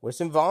FBI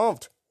was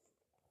involved.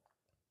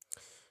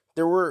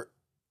 There were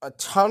a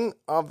ton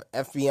of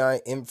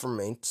FBI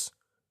informants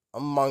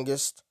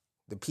amongst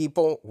the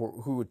people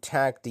who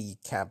attacked the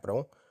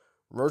Capitol.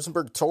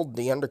 Rosenberg told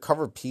the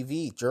undercover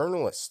PV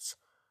journalists,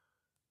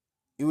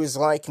 "It was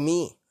like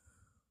me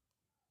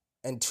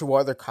and 2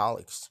 other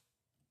colleagues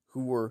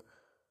who were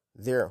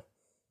there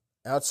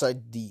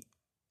outside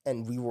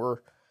and we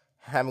were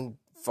having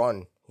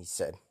fun," he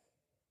said.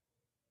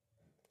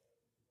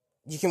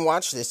 You can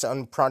watch this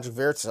on Project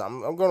Veritas.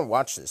 I'm going to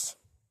watch this.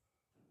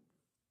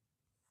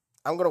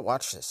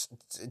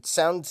 It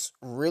sounds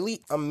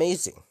really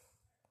amazing.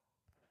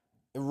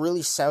 It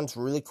really sounds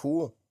really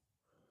cool.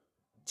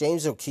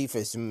 James O'Keefe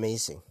is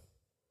amazing.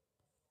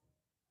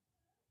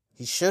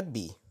 He should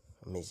be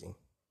amazing.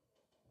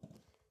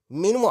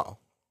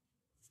 Meanwhile,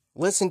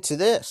 listen to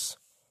this.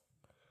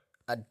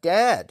 A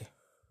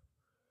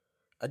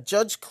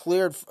judge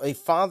cleared a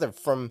father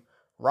from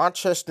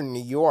Rochester,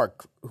 New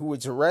York, who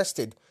was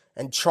arrested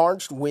and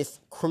charged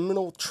with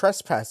criminal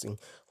trespassing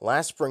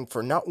last spring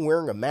for not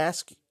wearing a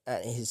mask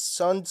at his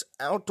son's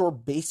outdoor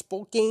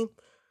baseball game.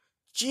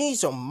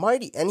 Jeez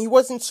almighty, and he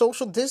wasn't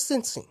social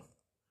distancing.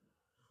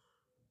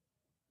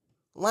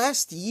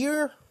 Last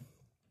year?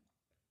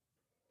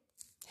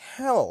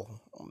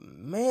 Hell,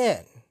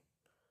 man.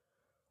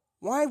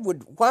 Why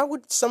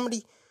would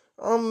somebody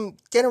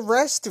get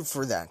arrested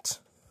for that?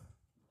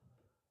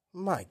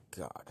 My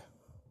God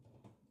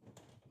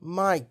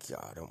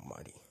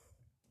almighty.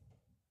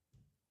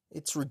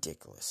 It's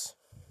ridiculous.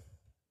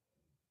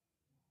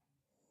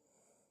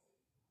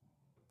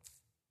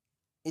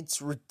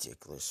 It's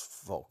ridiculous,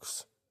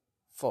 folks.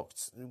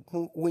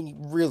 We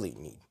really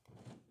need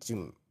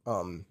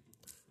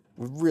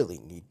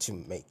to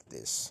make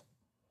this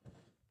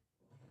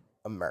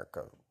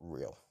America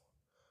real.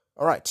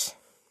 All right.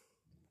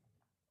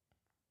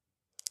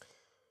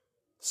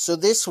 So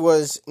this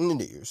was in the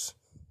news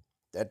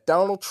that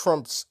Donald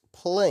Trump's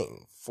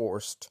plane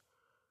forced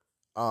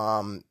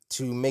to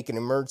make an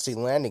emergency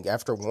landing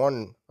after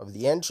one of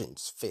the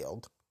engines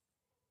failed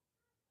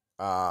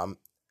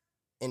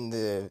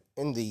into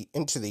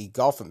the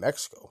Gulf of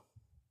Mexico.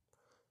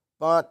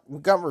 But we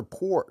got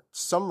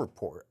some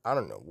report, I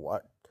don't know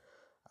what.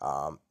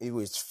 It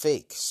was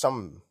fake.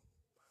 Some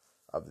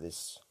of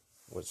this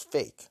was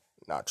fake.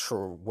 Not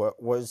sure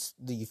what was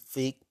the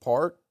fake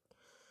part.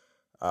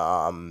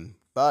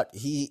 But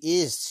he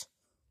is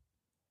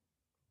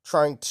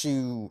trying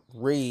to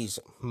raise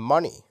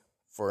money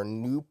for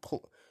new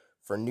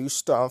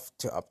stuff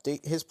to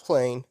update his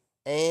plane,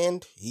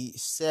 and he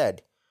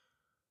said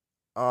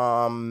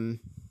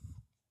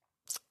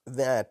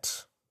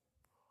that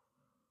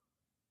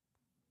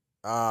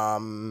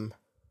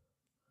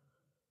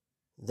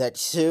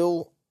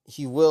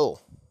he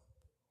will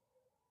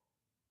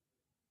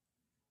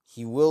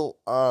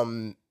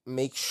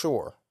make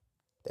sure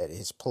that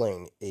his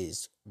plane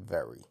is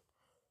very,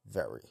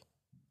 very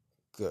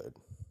good.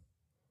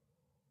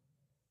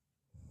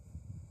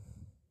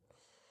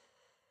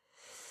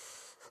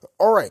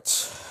 All right.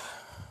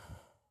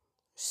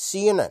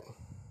 CNN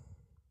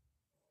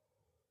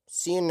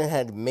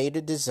had made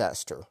a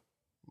disaster,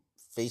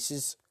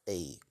 faces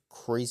a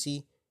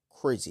crazy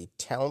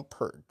talent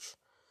purge.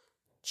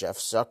 Jeff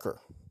Zucker,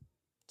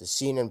 the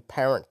CNN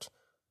parent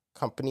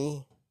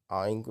company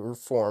eyeing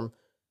reform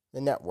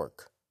the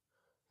network.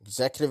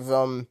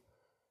 Executive,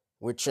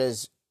 which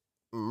is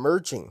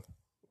merging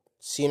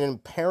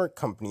CNN parent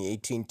company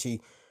AT&T,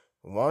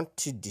 want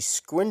to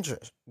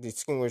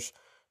distinguish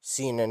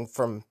CNN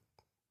from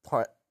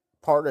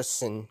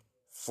partisan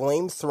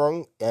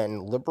flame-throwing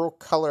and liberal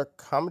color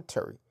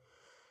commentary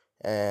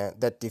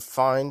that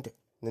defined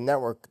the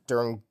network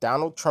during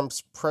Donald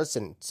Trump's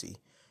presidency.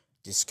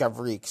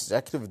 Discovery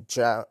executive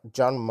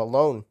John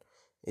Malone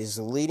is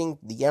leading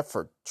the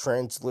effort.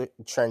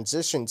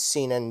 Transition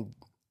CNN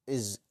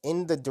is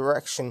in the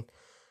direction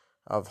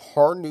of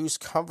hard news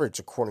coverage,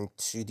 according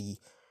to the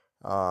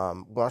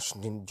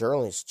Washington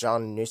journalist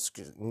John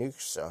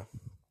Newsa.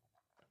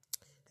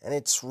 And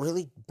it's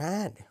really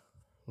bad.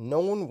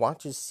 No one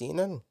watches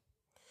CNN.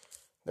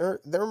 They're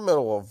in the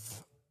middle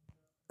of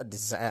a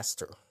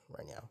disaster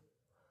right now.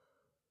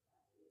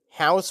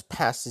 House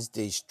passes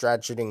the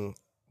strategy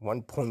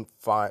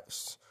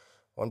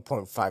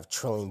 1.5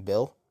 trillion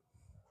bill.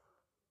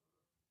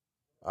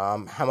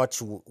 How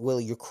much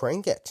will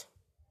Ukraine get?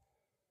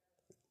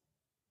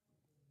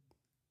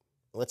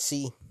 Let's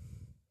see.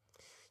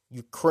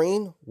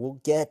 Ukraine will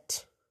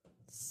get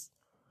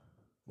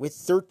with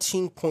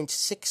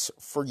 13.6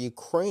 for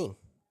Ukraine.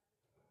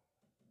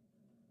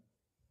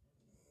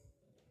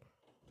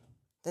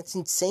 That's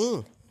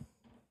insane.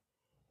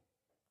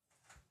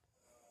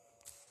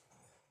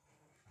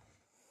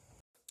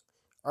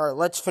 All right,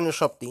 let's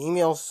finish up the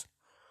emails.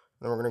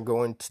 Then we're going to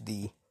go into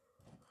the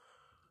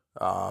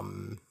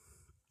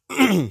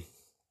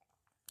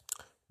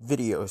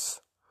videos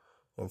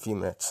in a few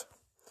minutes.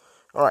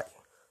 All right.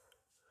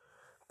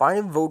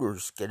 Biden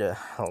voters get a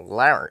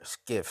hilarious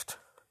gift.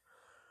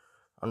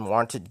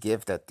 Unwanted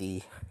gift at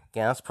the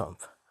gas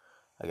pump.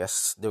 I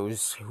guess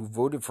those who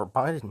voted for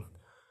Biden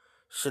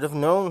should have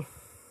known.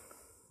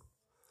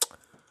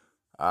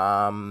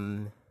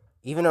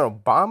 Even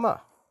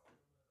Obama,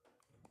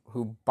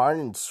 who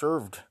Biden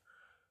served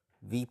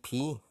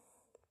VP,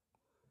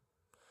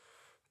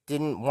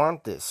 didn't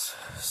want this.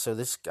 So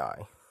this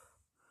guy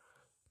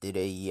did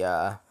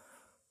a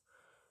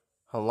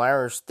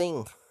hilarious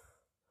thing.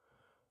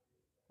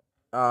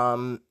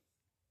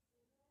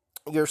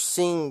 You're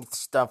seeing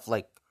stuff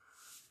like,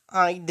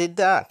 I did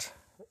that,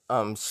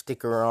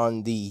 sticker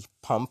on the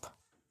pump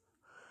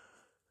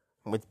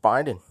with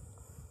Biden.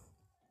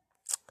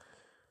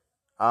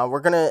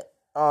 We're gonna,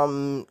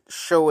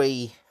 show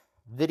a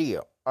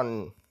video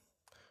I'm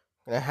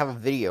gonna have a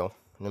video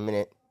in a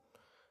minute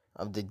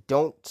of the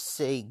Don't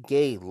Say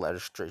Gay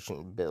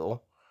legislation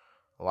bill.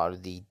 A lot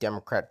of the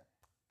Democrats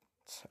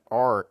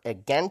are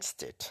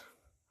against it.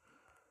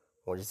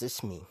 What does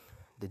this mean?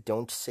 The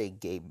Don't Say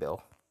Gay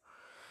bill.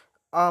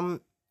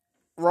 Ron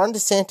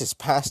DeSantis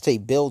passed a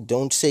bill,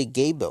 Don't Say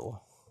Gay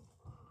bill.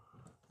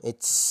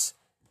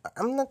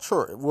 I'm not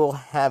sure. We'll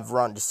have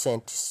Ron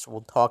DeSantis.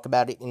 We'll talk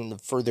about it in the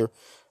further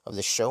of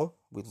the show.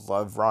 We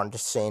love Ron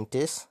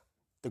DeSantis,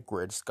 the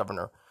greatest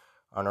governor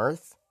on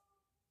earth.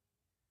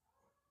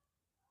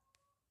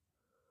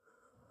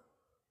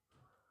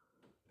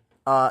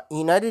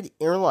 United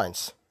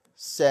Airlines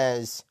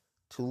says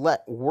to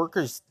let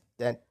workers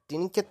that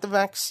didn't get the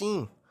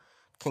vaccine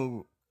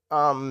can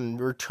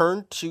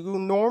return to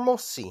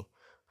normalcy.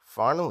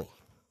 Finally.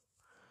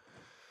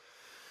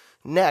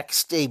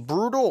 Next, a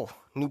brutal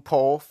new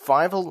poll,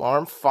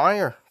 5-alarm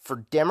fire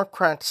for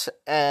Democrats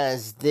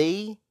as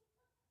they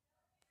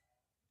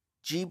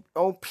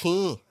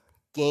GOP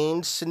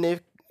gained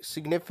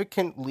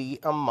significantly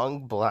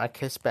among Black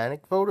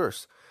Hispanic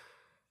voters.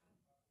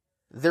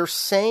 They're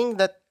saying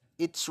that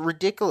it's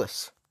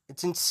ridiculous.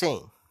 It's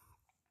insane.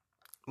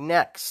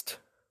 Next,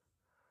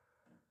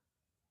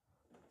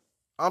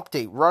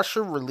 update.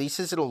 Russia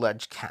releases an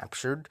alleged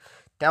captured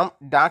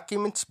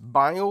documents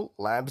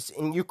biolabs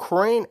in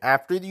Ukraine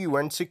after the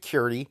UN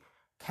Security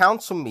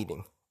Council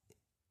meeting.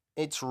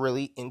 It's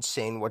really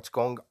insane what's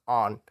going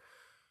on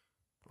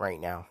right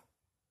now.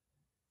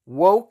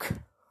 Woke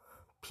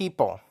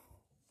people.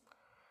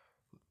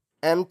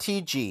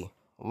 MTG.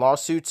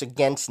 Lawsuits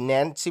against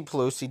Nancy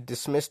Pelosi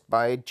dismissed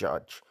by a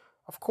judge.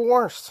 Of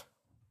course.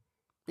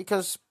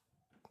 Because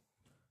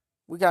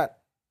we got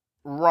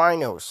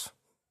rhinos.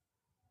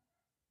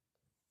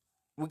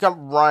 We got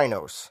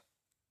rhinos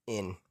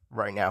in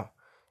right now.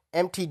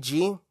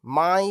 MTG,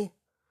 my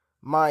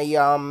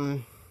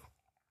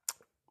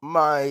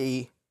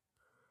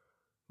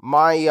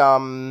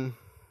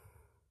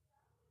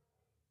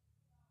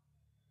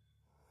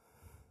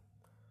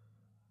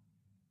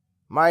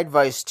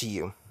advice to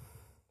you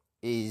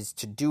is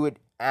to do it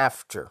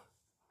after.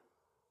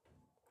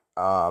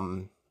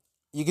 You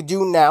could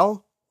do it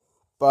now,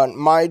 but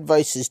my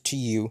advice is to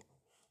you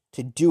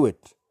to do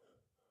it.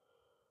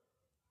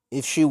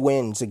 If she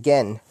wins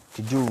again,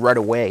 to do it right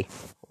away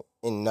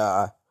in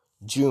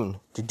June.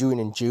 To do it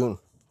in June.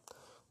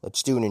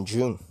 Let's do it in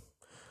June.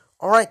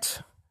 All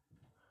right.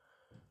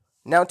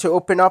 Now to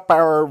open up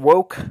our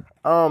woke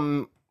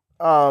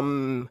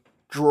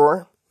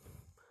drawer.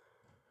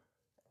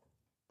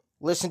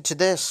 Listen to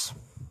this.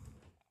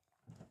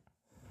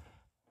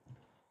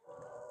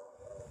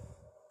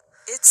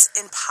 It's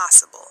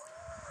impossible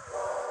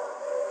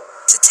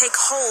to take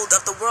hold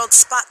of the world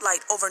spotlight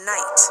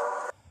overnight.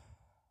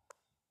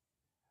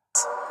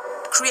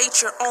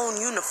 Create your own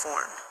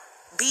uniform.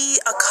 Be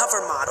a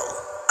cover model,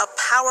 a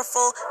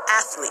powerful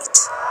athlete,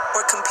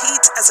 or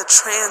compete as a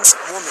trans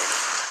woman.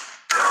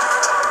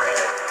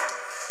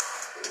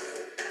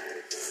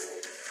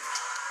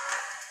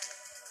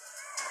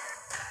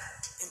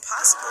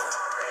 Impossible?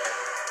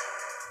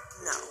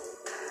 No.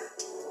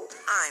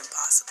 I'm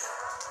possible.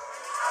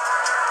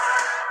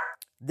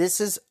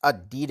 This is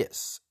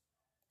Adidas.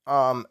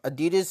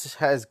 Adidas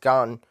has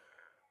gone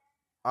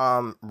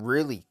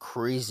really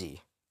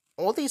crazy.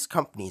 All these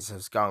companies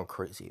has gone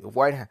crazy. The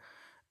White House,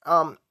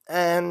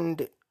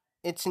 and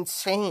it's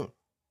insane.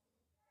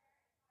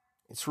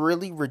 It's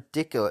really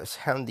ridiculous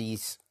how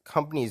these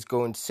companies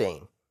go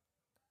insane.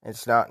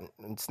 It's not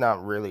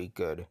really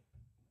good.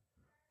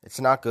 It's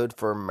not good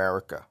for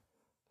America.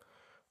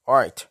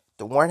 Alright,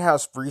 the White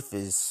House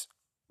briefs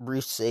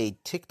say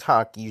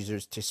TikTok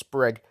users to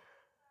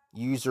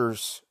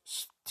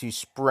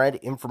spread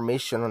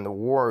information on the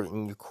war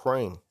in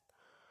Ukraine,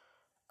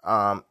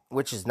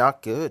 which is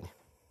not good.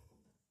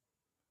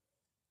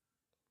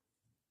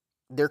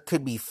 There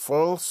could be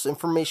false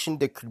information,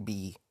 there could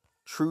be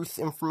truth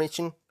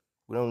information.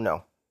 We don't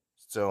know.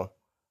 So,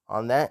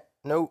 on that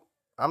note,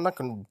 I'm not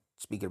going to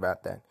speak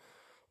about that.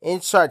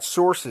 Inside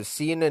sources,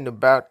 CNN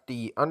about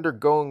the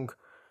undergoing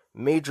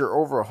major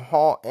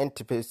overhaul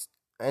anticipates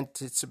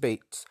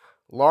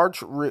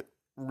large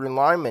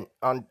reliance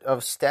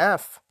of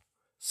staff.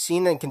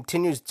 CNN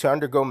continues to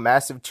undergo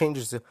massive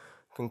changes,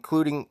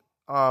 concluding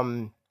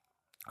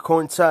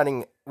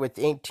coinciding with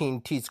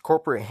AT&T's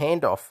corporate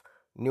handoff,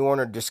 new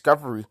owner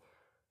Discovery,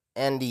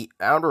 and the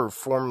outer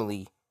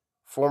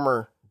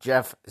former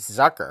Jeff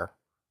Zucker,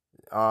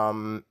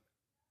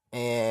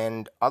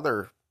 and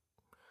other.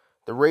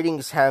 The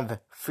ratings have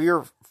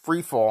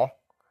free fall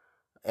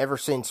ever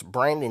since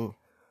Brandon,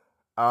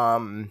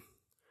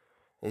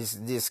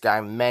 is this guy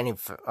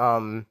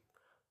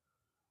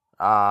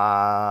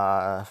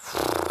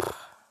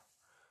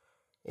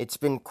it's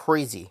been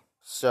crazy.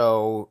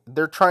 So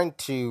they're trying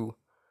to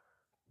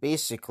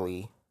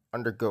basically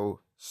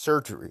undergo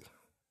surgery,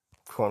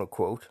 quote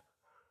unquote.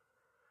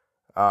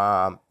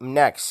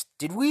 Next,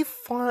 did we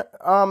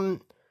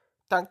find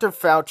Dr.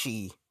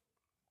 Fauci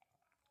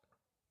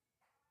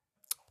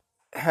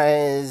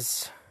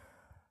has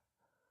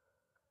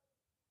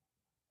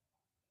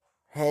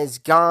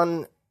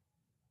gone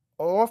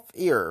off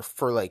air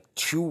for like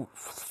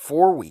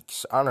 4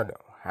 weeks. I don't know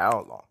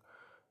how long.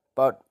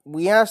 But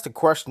we asked a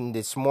question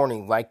this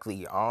morning,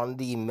 likely on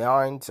the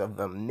minds of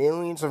the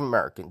millions of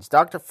Americans.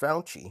 Dr.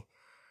 Fauci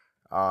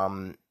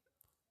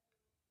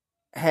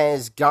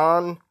has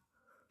gone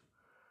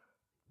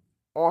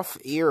off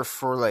air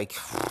for like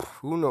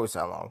who knows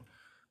how long.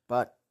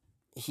 But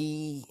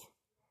he's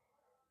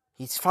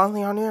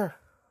finally on air.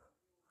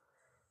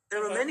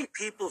 There are many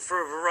people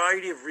for a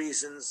variety of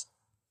reasons.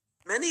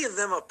 Many of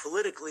them are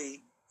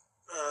politically,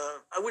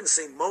 I wouldn't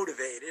say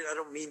motivated, I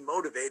don't mean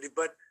motivated,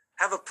 but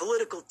have a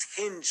political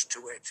tinge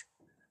to it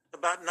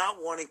about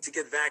not wanting to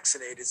get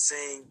vaccinated,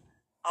 saying,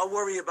 I'll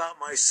worry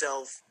about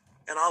myself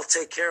and I'll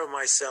take care of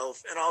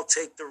myself and I'll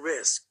take the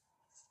risk.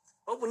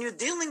 But when you're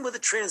dealing with a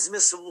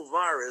transmissible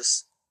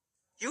virus,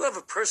 you have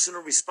a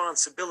personal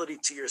responsibility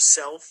to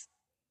yourself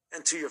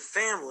and to your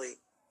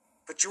family,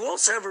 but you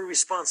also have a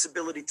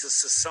responsibility to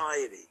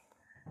society.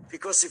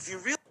 Because if you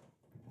really...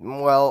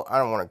 Well, I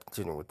don't want to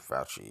continue with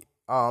Fauci.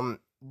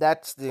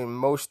 That's the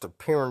most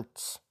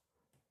appearance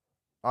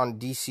on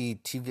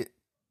DC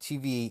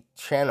TV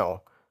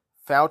channel.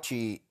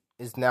 Fauci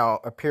is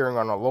now appearing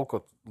on a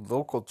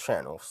local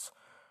channels.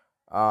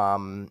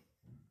 I'm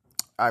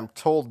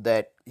told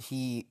that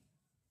he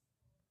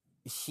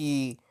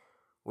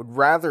would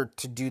rather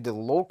to do the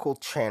local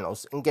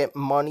channels and get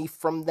money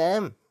from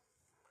them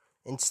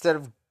instead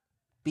of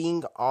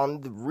being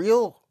on the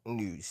real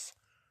news,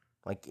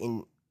 like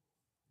in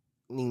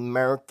the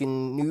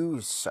American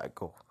news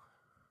cycle.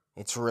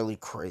 It's really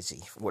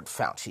crazy what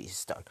Fauci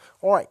has done.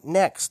 Alright,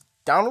 next,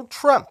 Donald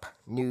Trump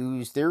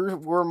news. There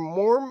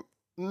were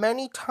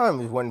many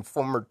times when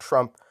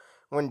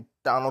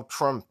Donald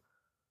Trump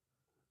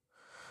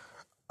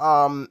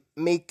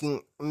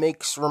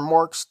makes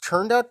remarks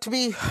turned out to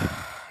be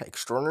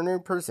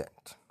extraordinary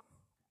present.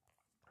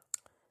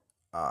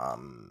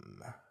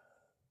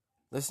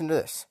 Listen to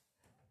this.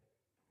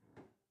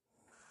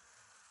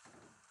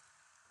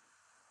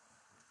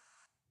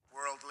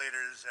 World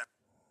leaders.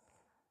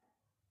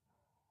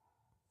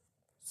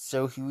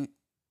 So he,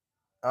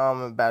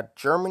 about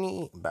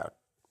Germany, about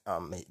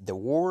the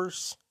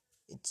wars.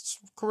 It's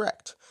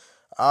correct.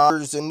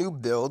 There's a new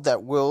bill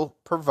that will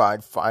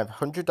provide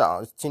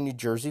 $500 to New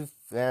Jersey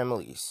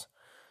families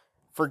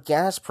for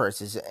gas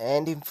prices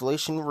and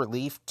inflation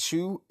relief,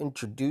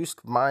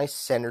 introduced by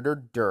Senator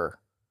Durr.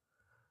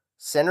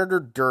 Senator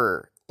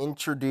Durr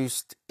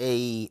introduced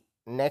a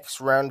next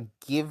round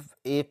Give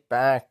It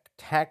Back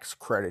tax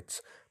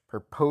credits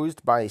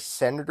proposed by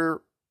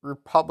Senator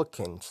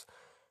Republicans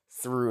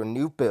through a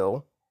new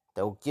bill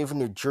that will give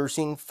New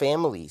Jersey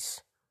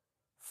families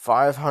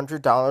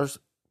 $500,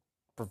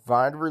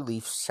 provide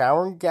relief,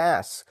 souring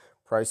gas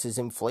prices,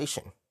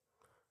 inflation.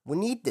 We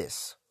need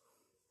this.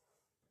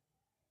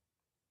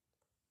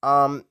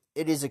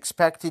 It is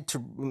expected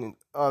to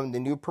the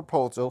new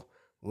proposal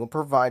will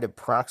provide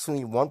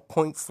approximately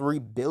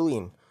 $1.3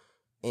 billion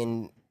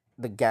in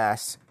the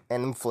gas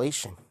and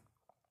inflation.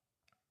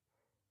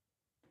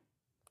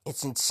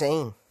 It's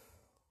insane.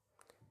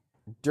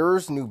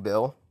 Durr's new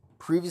bill,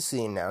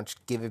 previously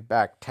announced Give It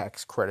Back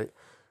tax credit,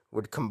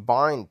 would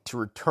combine to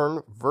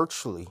return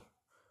virtually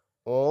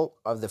all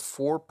of the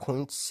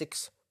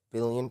 $4.6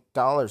 billion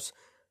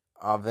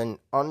of an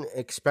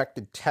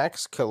unexpected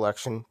tax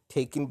collection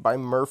taken by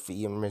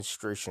Murphy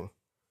administration.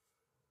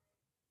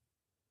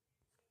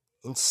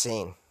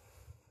 Insane.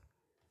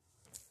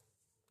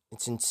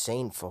 It's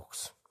insane,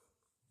 folks.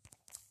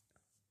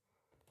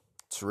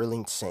 It's really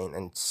insane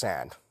and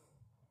sad.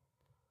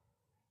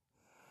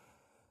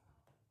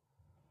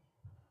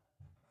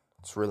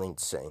 It's really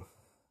insane.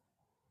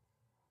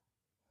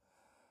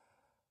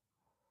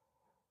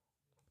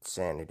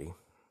 Sanity.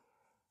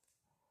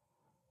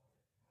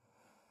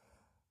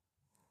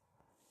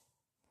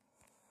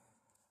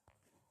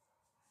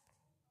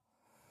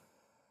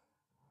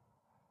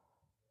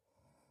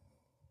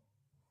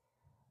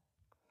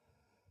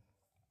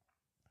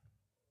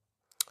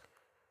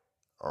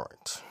 All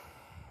right.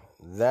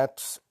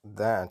 That's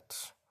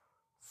that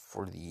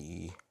for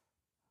the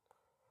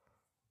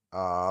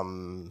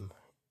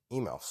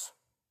emails.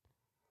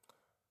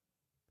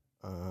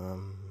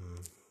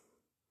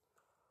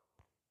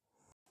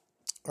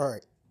 All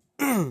right.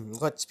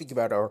 Let's speak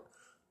about our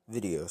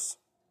videos.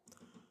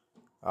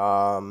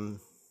 Our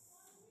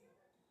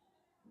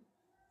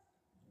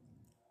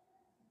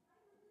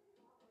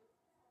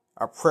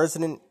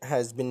president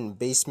has been in the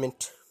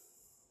basement.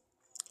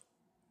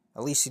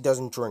 At least he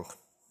doesn't drink.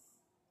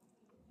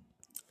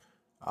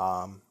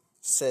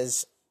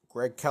 Says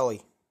Greg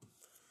Kelly.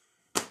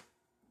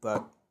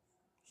 But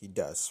he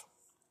does.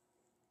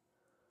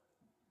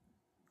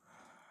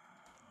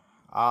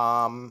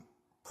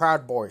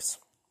 Proud Boys.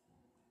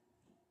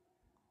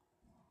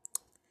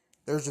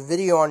 There's a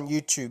video on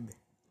YouTube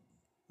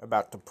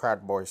about the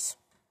Proud Boys.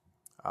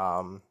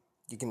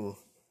 You can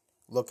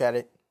look at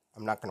it.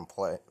 I'm not going to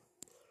play it.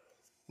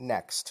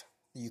 Next,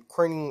 the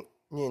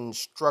Ukrainians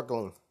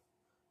struggling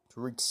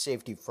to reach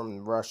safety from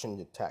the Russian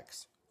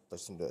attacks.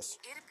 Listen to this.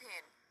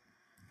 Irpin,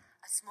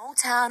 a small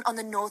town on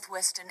the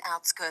northwestern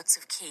outskirts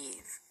of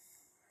Kyiv,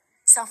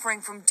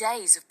 suffering from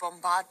days of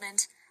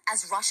bombardment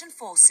as Russian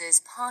forces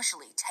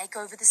partially take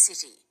over the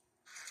city.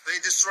 They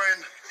destroyed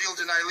a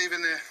building. I live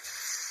in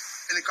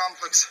a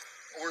complex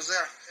over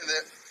there, in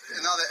the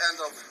another end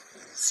of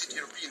city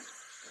Irpin.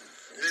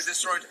 They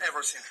destroyed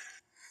everything.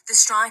 The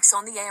strikes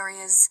on the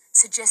areas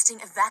suggesting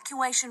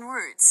evacuation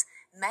routes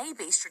may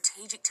be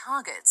strategic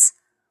targets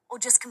or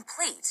just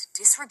complete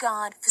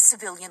disregard for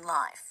civilian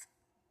life.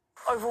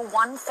 Over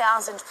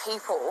 1,000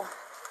 people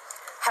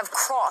have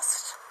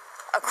crossed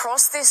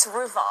across this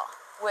river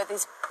where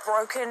this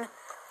broken,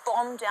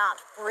 bombed-out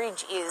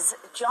bridge is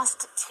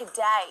just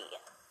today,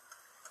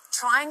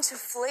 trying to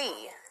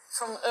flee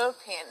from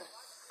Irpin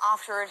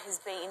after it has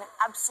been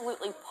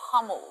absolutely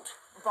pummeled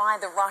by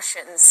the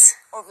Russians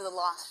over the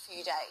last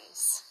few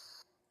days.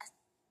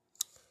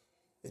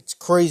 It's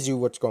crazy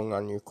what's going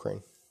on in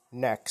Ukraine.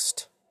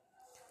 Next,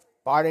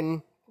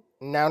 Biden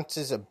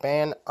announces a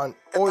ban on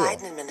oil. The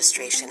Biden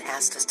administration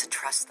asked us to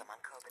trust them on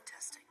COVID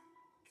testing.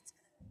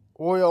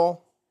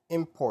 Oil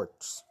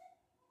imports.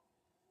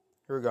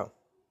 Here we go.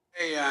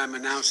 Today, I'm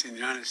announcing the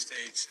United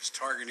States is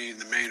targeting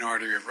the main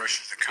artery of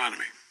Russia's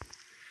economy.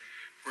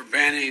 We're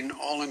banning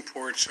all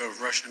imports of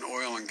Russian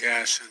oil and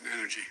gas and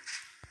energy.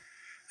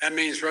 That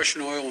means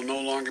Russian oil will no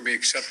longer be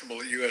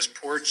acceptable at U.S.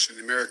 ports, and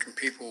the American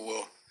people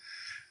will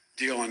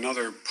deal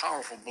another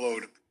powerful blow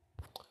to...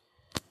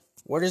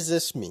 What does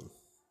this mean?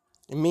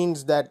 It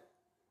means that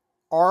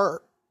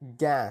our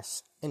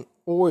gas and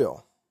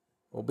oil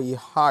will be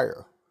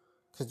higher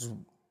because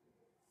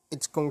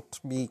it's going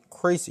to be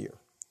crazier,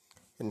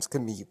 and it's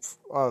going to be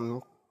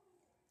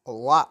a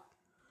lot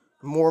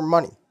more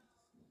money.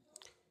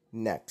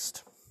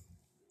 Next,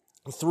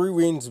 3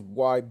 reasons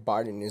why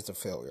Biden is a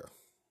failure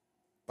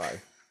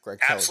by Greg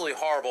Kelly. Absolutely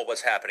horrible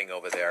what's happening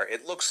over there.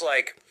 It looks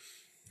like,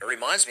 it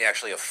reminds me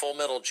actually of Full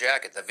Metal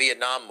Jacket, the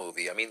Vietnam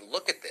movie. I mean,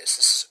 look at this.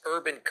 This is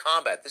urban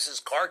combat. This is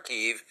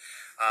Kharkiv.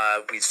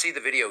 We see the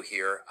video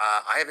here.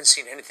 I haven't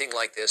seen anything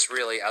like this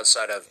really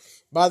outside of...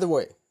 By the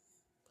way,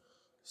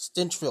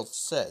 Stinchfield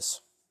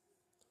says,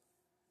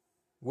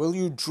 will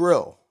you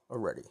drill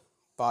already,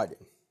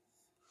 Biden?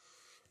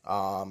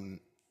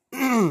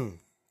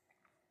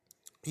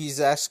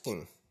 He's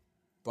asking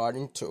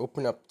Biden to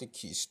open up the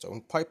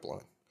Keystone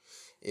Pipeline.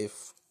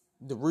 If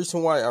the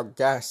reason why our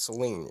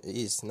gasoline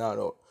is not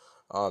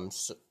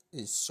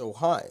is so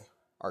high,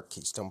 our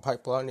Keystone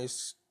Pipeline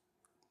is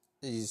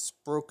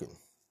broken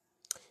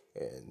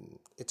and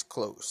it's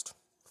closed,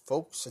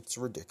 folks. It's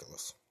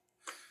ridiculous.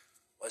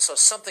 I saw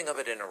something of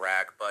it in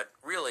Iraq, but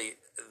really,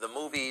 the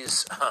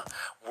movies,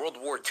 World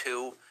War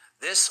II,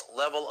 this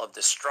level of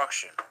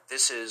destruction,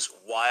 this is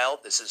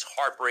wild, this is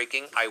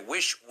heartbreaking. I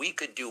wish we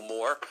could do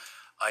more.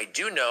 I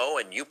do know,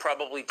 and you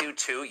probably do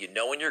too, you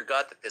know in your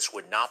gut that this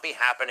would not be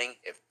happening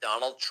if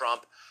Donald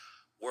Trump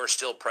were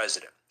still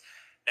president.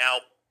 Now,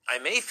 I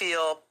may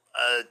feel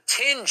a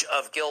tinge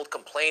of guilt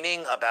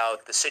complaining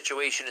about the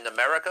situation in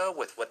America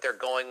with what they're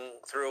going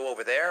through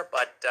over there,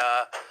 but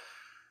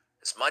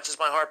as much as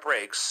my heart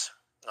breaks,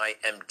 I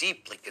am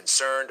deeply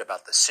concerned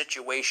about the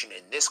situation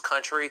in this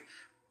country.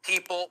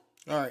 People...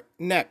 All right,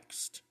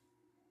 next.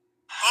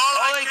 All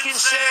I can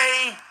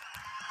say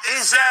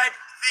is that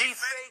the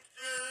fake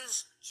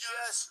news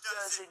just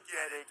doesn't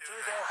get it, do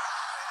they?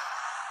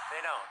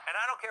 They don't. And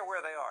I don't care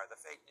where they are. The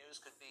fake news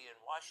could be in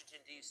Washington,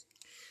 D.C.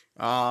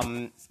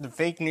 The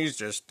fake news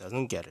just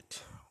doesn't get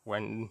it.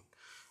 When,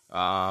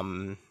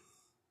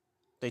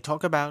 they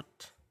talk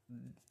about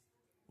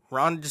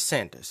Ron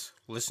DeSantis.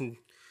 Listen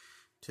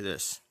to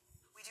this.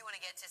 We do want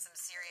to get to some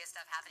serious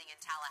stuff happening in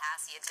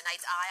Tallahassee. And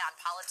tonight's Eye on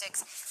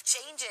Politics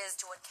changes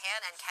to what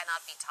can and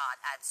cannot be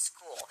taught at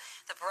school.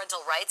 The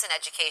Parental Rights and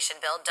Education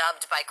Bill,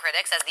 dubbed by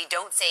critics as the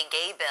Don't Say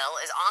Gay Bill,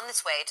 is on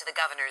its way to the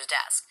governor's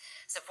desk.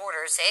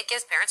 Supporters say it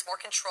gives parents more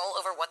control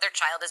over what their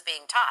child is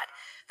being taught.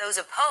 Those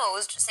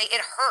opposed say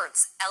it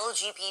hurts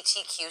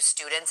LGBTQ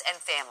students and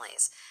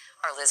families.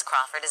 Our Liz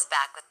Crawford is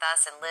back with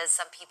us. And Liz,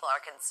 some people are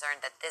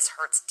concerned that this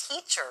hurts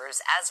teachers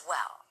as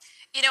well.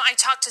 You know, I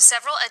talked to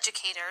several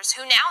educators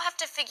who now have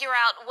to figure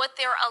out what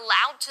they're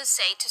allowed to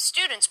say to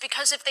students,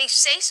 because if they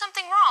say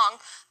something wrong,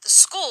 the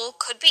school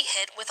could be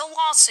hit with a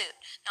lawsuit.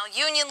 Now,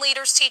 union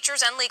leaders, teachers,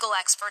 and legal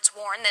experts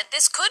warn that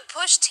this could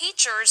push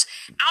teachers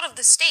out of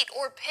the state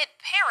or pit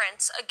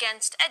parents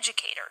against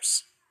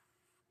educators.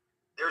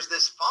 There's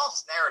this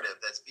false narrative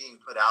that's being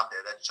put out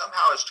there that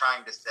somehow is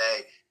trying to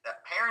say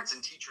that parents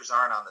and teachers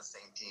aren't on the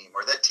same team,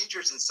 or that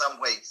teachers in some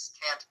ways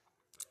can't.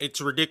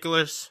 It's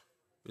ridiculous.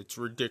 It's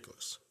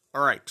ridiculous.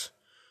 All right.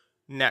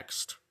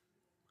 Next.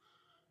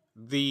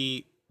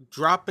 The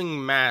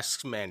dropping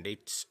mask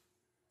mandates.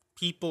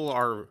 People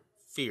are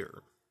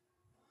fear.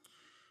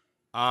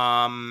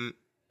 And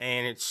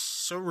it's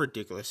so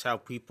ridiculous how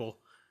people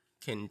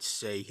can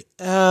say,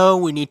 oh,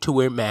 we need to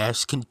wear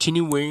masks.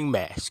 Continue wearing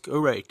masks. All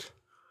right.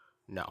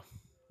 No.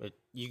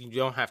 You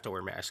don't have to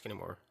wear masks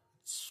anymore.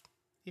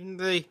 Even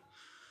the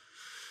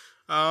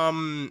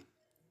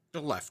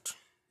left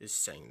is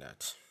saying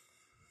that.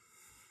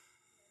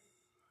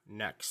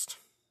 Next.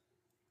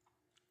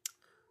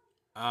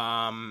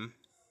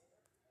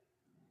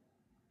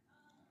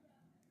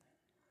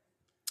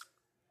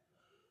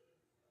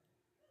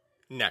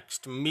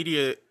 Next.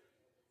 Media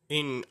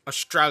in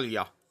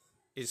Australia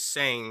is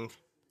saying,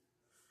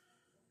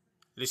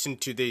 listen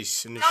to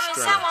this in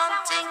Australia.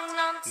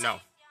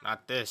 No,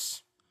 not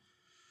this.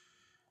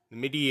 The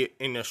media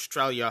in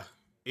Australia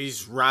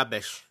is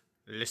rubbish,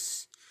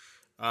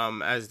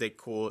 as they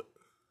call it.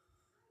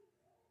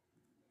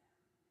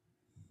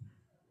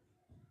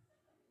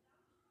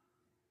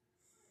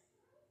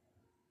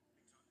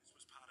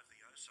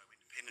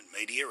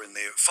 Media and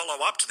their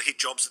follow-up to the hit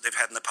jobs that they've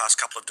had in the past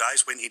couple of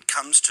days when it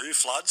comes to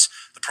floods,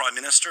 the Prime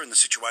Minister, and the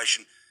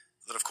situation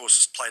that, of course,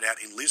 has played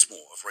out in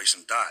Lismore of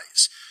recent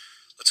days.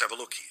 Let's have a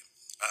look here.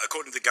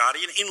 According to The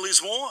Guardian, in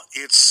Lismore,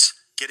 it's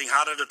getting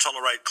harder to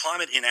tolerate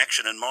climate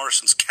inaction, and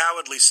Morrison's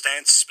cowardly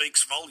stance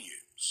speaks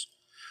volumes.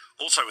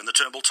 Also in the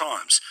Turnbull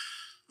Times,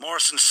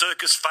 Morrison's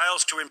circus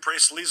fails to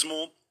impress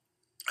Lismore,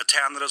 a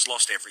town that has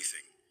lost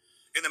everything.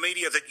 In the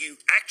media that you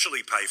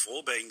actually pay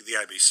for, being the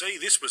ABC,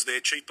 this was their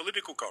chief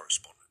political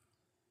correspondent,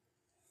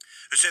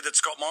 who said that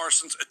Scott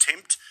Morrison's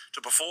attempt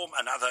to perform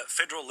another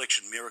federal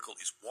election miracle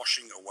is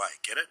washing away.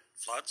 Get it?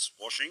 Floods,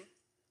 washing.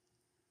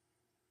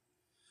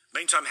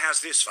 Meantime, how's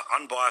this for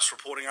unbiased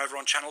reporting over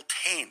on Channel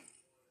 10?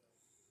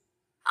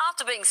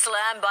 After being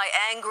slammed by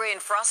angry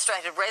and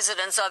frustrated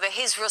residents over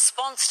his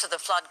response to the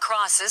flood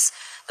crisis,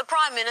 the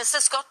Prime Minister,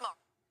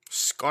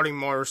 Scotty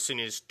Morrison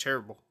is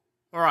terrible.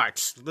 All right,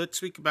 so let's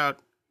speak about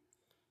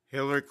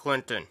Hillary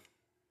Clinton.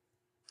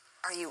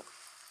 Are you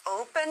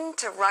open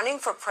to running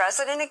for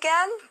president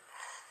again?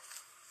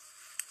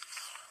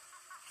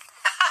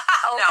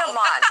 Oh, No. come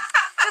on.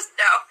 Just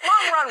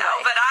long runway. No,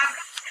 but I'm...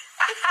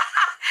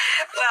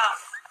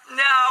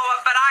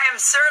 but I am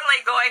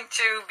certainly going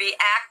to be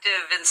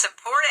active in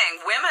supporting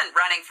women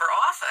running for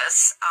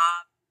office.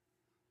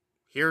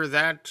 Hear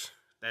that?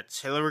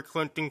 That's Hillary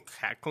Clinton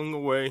cackling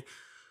away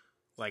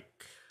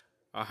like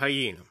a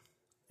hyena.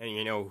 And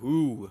you know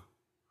who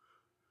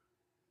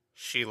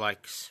she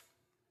likes?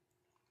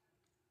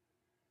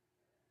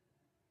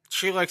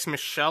 She likes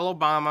Michelle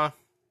Obama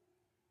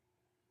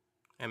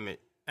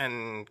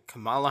and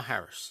Kamala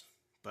Harris.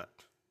 But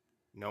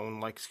no one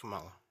likes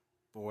Kamala.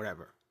 But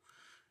whatever.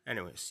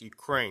 Anyways,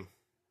 Ukraine.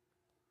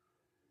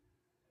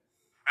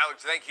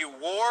 Alex, thank you.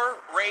 War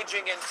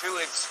raging into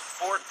its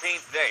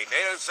 14th day.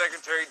 NATO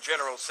Secretary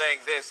General saying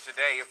this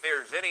today: if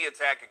there's any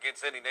attack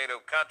against any NATO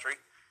country,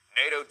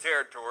 NATO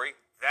territory,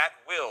 that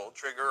will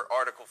trigger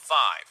Article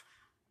 5.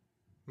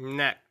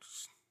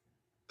 Next.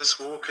 This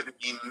war could have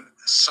been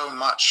so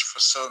much for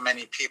so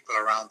many people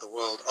around the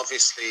world.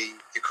 Obviously,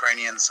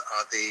 Ukrainians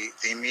are the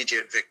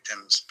immediate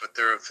victims, but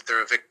there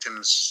are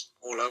victims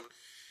all over.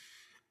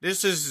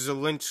 This is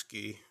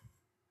Zelensky.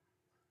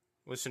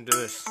 Listen to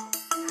this.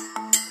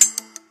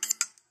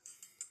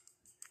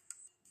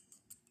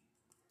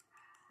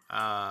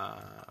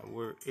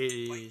 Where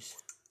is...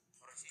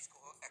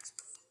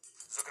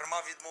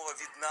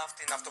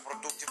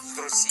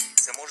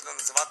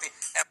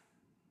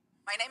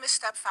 My name is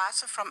Step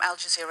Faser from Al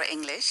Jazeera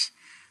English.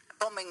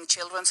 bombing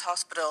children's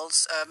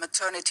hospitals,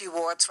 maternity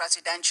wards,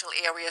 residential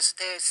areas.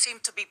 They seem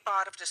to be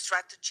part of the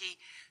strategy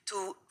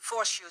to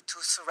force you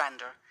to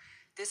surrender.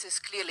 This is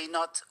clearly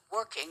not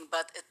working,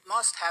 but it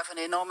must have an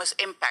enormous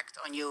impact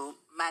on you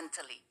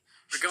mentally.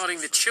 Regarding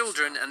the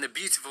children and the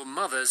beautiful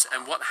mothers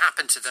and what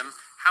happened to them,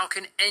 how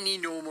can any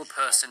normal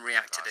person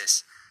react to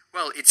this?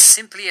 Well, it's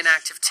simply an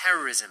act of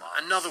terrorism,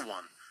 another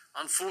one.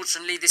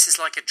 Unfortunately, this is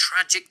like a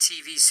tragic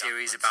TV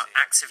series about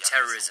acts of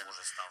terrorism.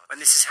 When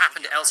this has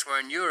happened elsewhere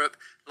in Europe,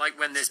 like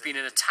when there's been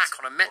an attack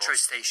on a metro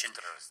station,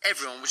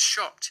 everyone was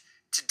shocked.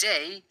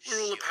 Today,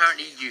 we're all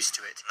apparently used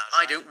to it.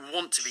 I don't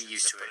want to be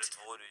used to it.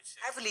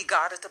 Heavily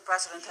guarded, the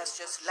president has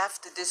just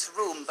left this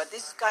room, but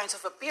these kinds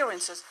of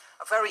appearances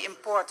are very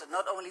important,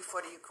 not only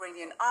for the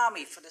Ukrainian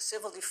army, for the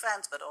civil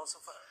defense, but also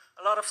for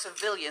a lot of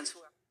civilians.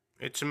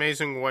 It's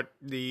amazing what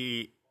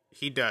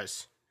he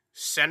does.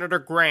 Senator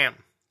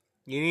Graham,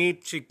 you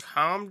need to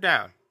calm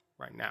down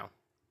right now.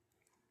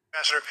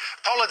 Ambassador,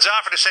 Poland's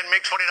offer to send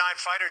MiG-29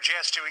 fighter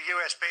jets to a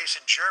U.S. base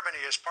in Germany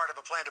as part of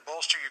a plan to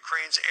bolster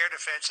Ukraine's air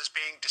defense is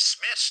being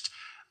dismissed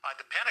by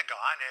the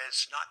Pentagon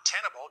as not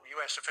tenable.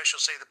 U.S.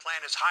 officials say the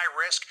plan is high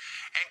risk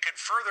and could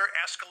further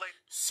escalate.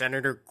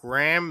 Senator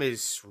Graham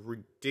is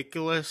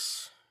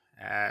ridiculous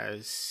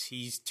as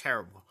he's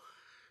terrible.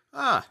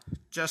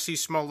 Jussie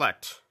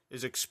Smollett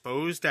is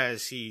exposed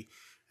as the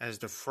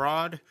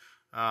fraud.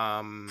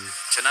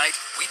 Tonight,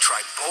 we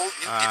tried bold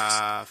new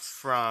dinners.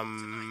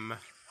 From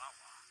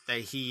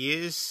that he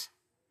is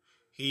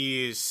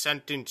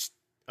sentenced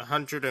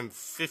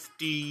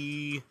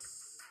 150.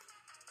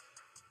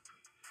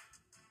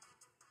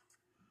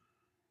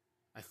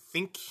 I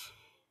think.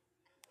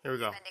 Here we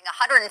go. Spending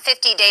 150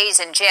 days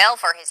in jail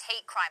for his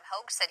hate crime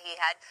hoax that he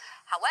had,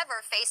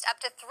 however, faced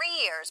up to 3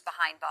 years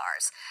behind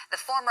bars.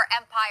 The former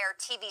Empire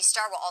TV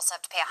star will also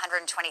have to pay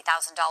 $120,000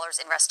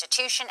 in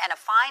restitution and a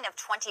fine of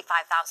 $25,000.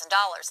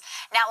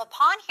 Now,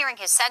 upon hearing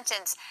his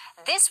sentence,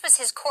 this was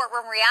his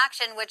courtroom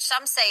reaction, which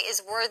some say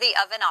is worthy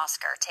of an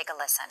Oscar. Take a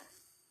listen.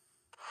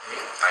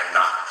 I'm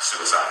not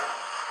suicidal.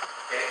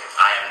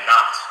 I am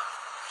not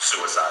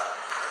suicidal.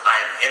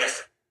 I am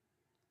innocent.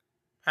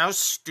 How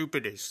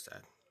stupid is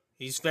that?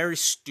 He's very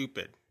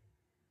stupid.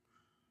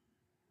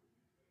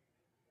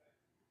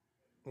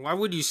 Why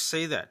would you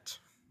say that?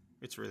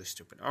 It's really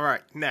stupid. All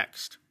right,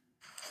 next.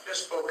 I've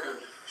just spoken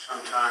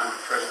sometime with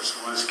President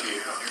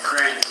Zelensky of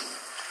Ukraine.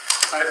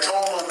 I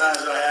told him,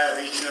 as I have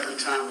each and every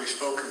time we've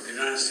spoken, the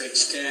United States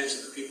stands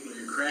with the people of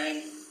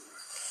Ukraine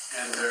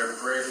and they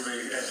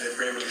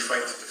bravely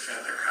fight to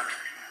defend their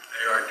country.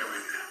 They are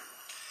doing that.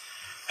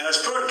 And as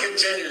Putin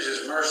continues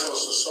his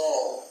merciless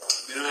assault,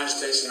 the United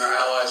States and our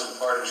allies and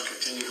partners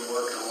continue to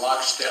work in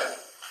lockstep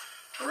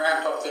to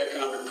ramp up the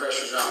economic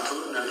pressures on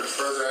Putin and to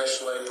further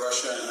isolate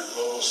Russia in the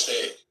global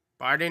stage.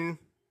 Biden,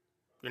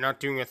 you're not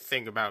doing a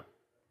thing about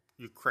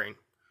Ukraine.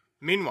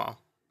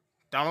 Meanwhile,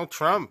 Donald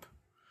Trump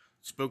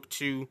spoke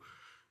to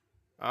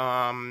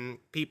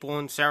people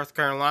in South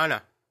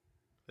Carolina.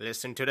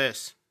 Listen to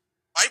this.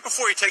 Right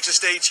before he takes the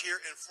stage here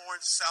in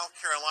Florence, South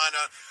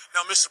Carolina.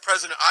 Now, Mr.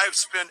 President, I have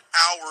spent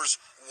hours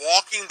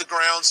walking the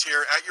grounds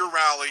here at your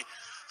rally.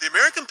 The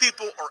American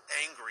people are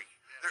angry.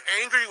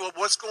 They're angry with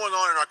what's going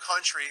on in our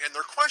country, and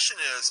their question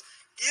is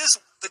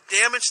the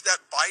damage that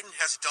Biden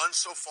has done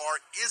so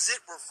far, is it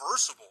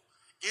reversible?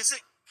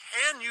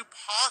 Can you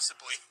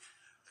possibly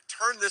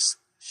turn this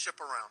ship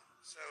around?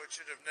 So it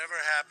should have never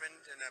happened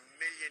in a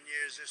million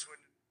years. This would.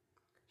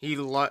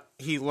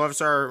 He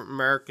loves our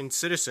American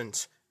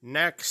citizens.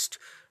 Next,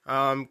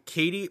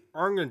 Katie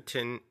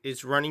Arlington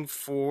is running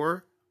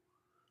for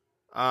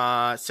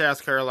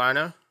South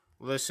Carolina.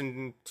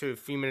 Listen to a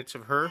few minutes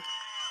of her.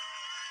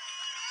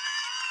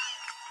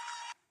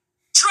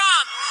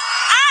 Trump,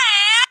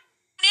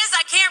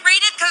 I can't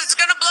read it because it's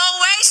going to blow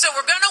away, so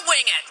we're going to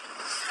wing it.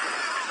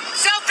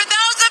 So for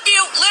those of you,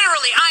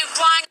 literally, I'm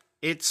flying.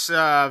 It's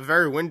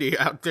very windy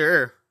out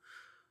there.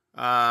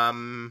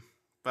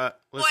 But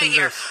listen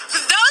to this.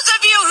 For those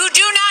of you who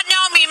do not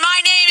know me,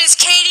 my name is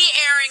Katie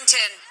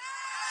Arlington.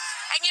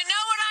 And you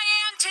know what I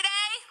am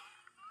today?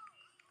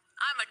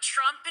 I'm a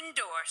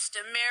Trump-endorsed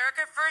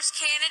America First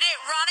candidate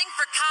running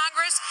for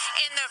Congress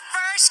in the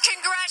 1st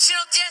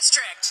Congressional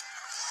District.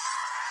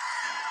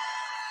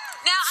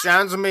 Now,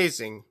 sounds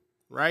amazing,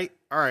 right?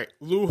 All right,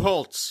 Lou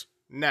Holtz,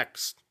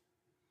 next.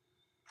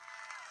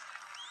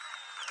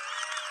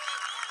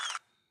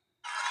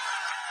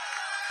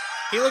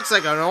 He looks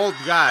like an old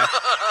guy.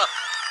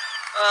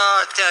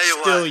 I tell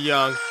you Still what.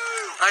 young.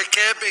 I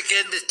can't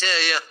begin to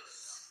tell you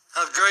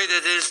how great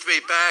it is to be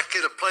back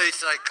in a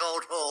place I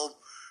called home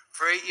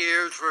for 8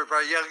 years where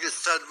my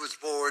youngest son was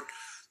born.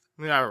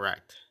 All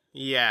right.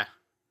 Yeah.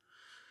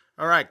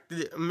 All right.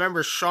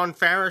 Remember Sean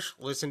Farish?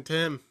 Listen to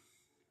him.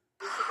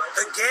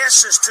 The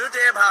gas is too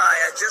damn high.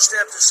 I just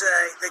have to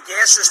say, the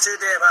gas is too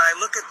damn high.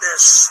 Look at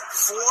this.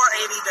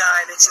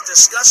 $4.89. It's a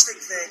disgusting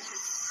thing.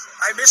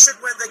 I miss it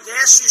when the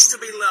gas used to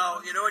be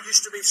low. You know, it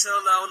used to be so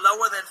low,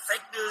 lower than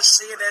fake news,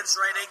 CNN's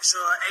ratings,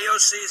 or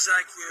AOC's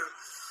IQ.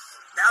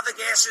 Now the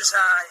gas is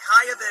high,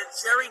 higher than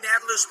Jerry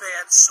Nadler's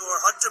pants or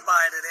Hunter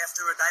Biden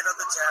after a night on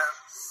the town.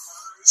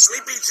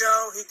 Sleepy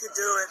Joe, he could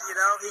do it, you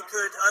know. He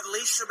could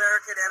unleash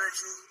American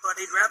energy, but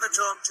he'd rather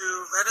talk to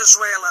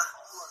Venezuela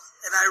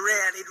and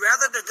Iran. He'd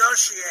rather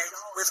negotiate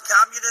with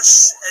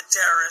communists and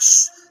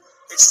terrorists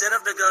instead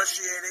of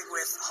negotiating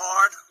with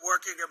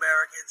hard-working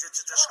Americans.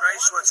 It's a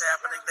disgrace what's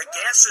happening. The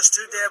gas is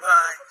too damn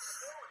high,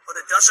 but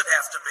it doesn't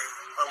have to be,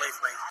 believe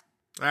me.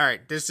 All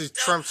right, this is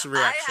Trump's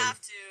reaction. I have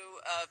to,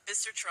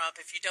 Mr.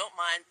 Trump, if you don't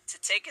mind, to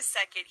take a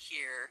second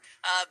here,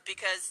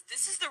 because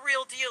this is the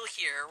real deal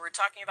here. We're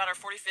talking about our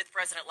 45th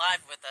president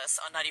live with us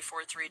on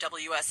 94.3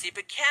 WSC,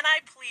 but can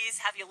I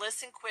please have you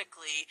listen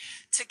quickly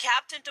to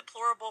Captain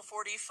Deplorable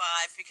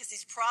 45, because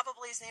his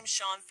name's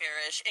Sean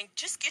Farish, and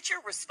just get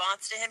your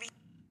response to him.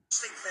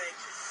 Thing.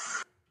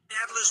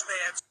 Handless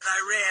bands in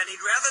Iran.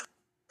 He'd rather,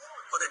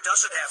 but it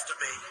doesn't have to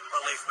be,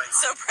 believe me.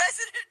 So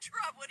President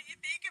Trump, what do you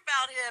think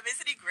about him?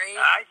 Isn't he great?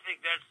 I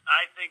think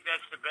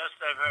that's the best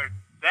I've heard.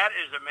 That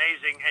is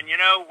amazing. And you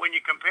know, when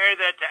you compare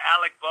that to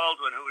Alec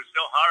Baldwin, who was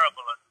so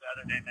horrible on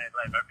Saturday Night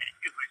Live, I mean,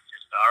 he was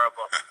just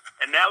horrible.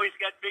 And now he's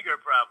got bigger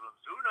problems.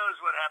 Who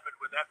knows what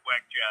happened with that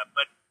whack job?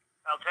 But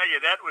I'll tell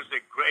you, that was a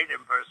great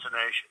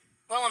impersonation.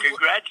 Well,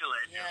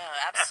 congratulations.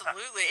 Yeah,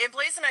 absolutely. And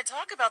Blaze and I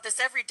talk about this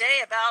every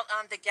day about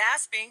the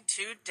gas being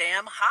too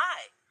damn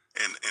high.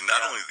 And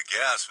not only the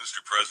gas,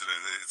 Mr. President,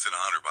 it's an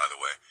honor, by the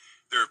way.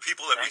 There are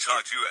people that we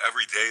talk to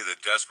every day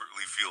that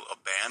desperately feel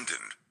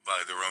abandoned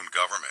by their own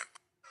government.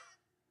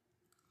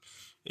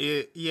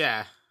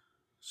 Yeah.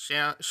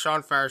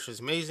 Sean Farish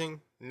is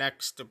amazing.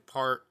 Next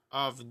part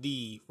of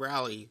the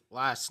rally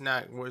last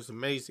night was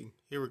amazing.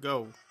 Here we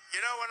go.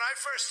 You know, when I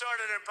first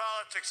started in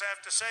politics, I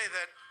have to say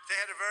that they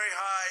had a very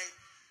high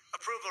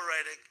approval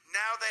rating.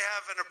 Now they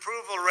have an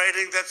approval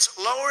rating that's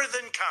lower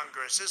than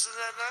Congress. Isn't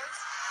that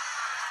nice?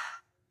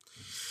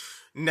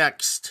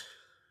 Next.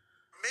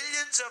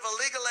 Millions of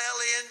illegal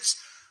aliens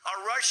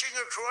are rushing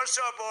across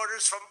our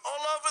borders from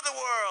all over the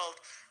world.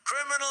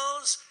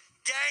 Criminals,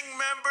 gang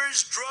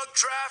members, drug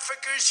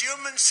traffickers,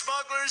 human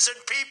smugglers,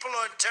 and people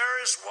on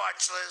terrorist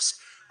watch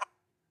lists.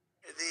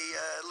 The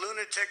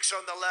lunatics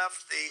on the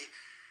left, the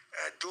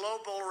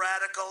global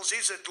radicals.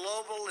 These are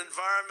global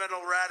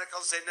environmental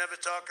radicals. They never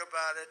talk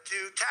about it. To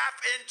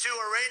tap into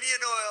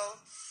Iranian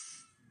oil,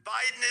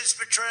 Biden is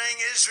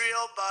betraying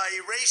Israel by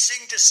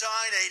racing to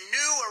sign a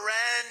new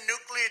Iran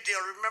nuclear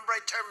deal. Remember,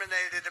 I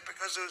terminated it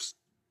because it was...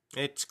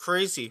 It's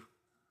crazy.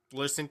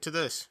 Listen to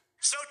this.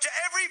 So to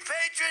every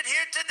patriot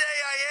here today,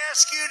 I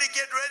ask you to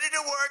get ready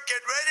to work,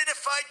 get ready to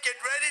fight,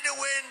 get ready to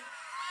win.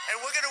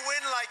 And we're going to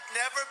win like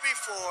never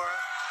before.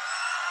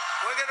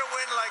 We're going to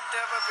win like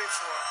never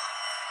before.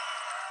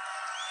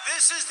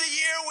 This is the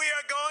year we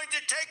are going to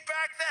take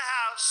back the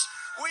House.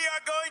 We are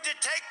going to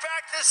take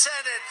back the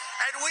Senate.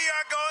 And we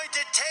are going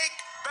to take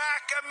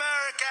back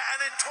America.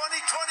 And in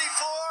 2024,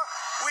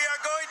 we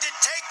are going to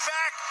take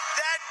back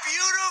that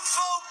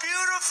beautiful,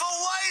 beautiful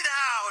White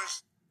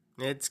House.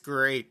 It's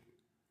great.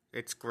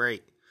 It's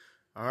great.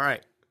 All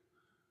right.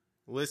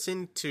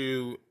 Listen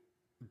to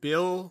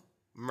Bill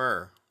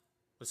Maher.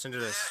 Listen to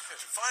this.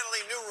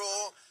 Finally, new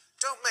rule.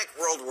 Don't make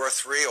World War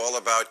III all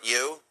about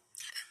you.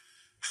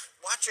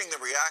 Watching the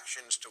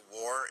reactions to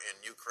war in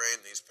Ukraine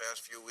these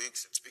past few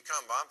weeks, it's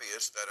become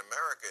obvious that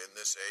America in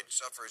this age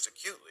suffers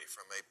acutely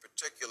from a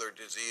particular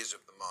disease of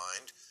the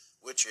mind,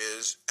 which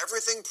is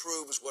everything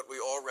proves what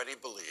we already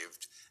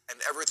believed, and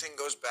everything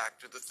goes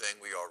back to the thing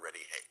we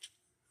already hate.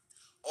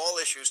 All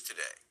issues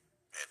today,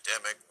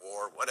 pandemic,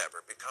 war,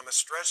 whatever, become a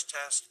stress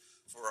test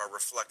for our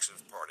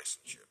reflexive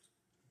partisanship.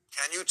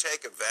 Can you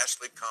take a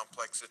vastly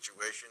complex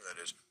situation that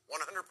is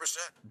 100%?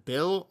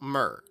 Bill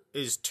Maher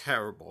is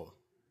terrible.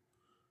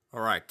 All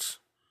right,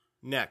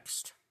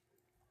 next.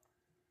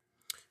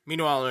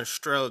 Meanwhile, in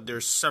Australia,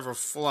 there's several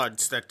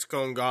floods that's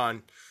going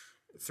on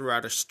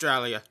throughout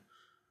Australia.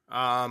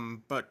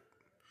 But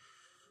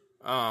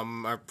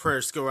our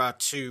prayers go out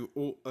to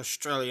all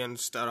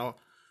Australians that are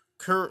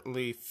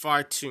currently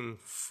fighting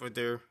for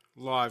their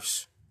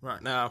lives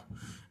right now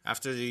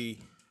after the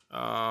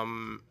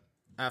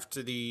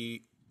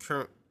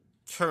current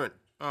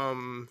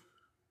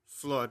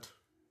flood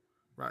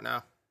right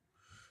now.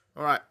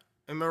 All right,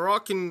 a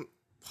Moroccan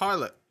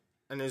pilot,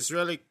 an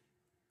Israeli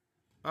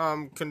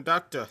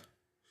conductor,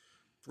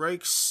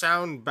 breaks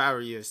sound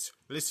barriers.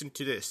 Listen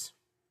to this.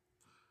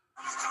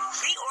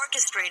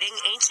 Reorchestrating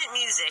ancient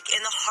music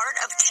in the heart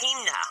of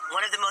Timna,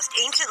 one of the most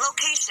ancient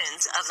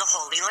locations of the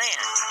Holy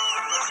Land.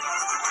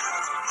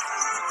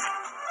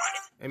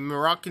 A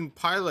Moroccan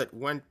pilot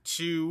went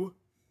to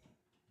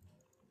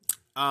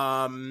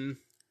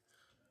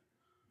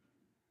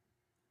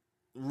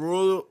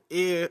Royal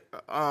Air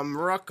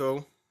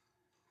Morocco.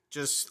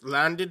 Just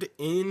landed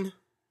in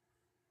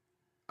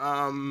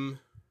Ben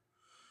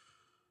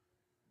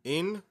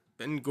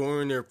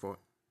Gurion Airport,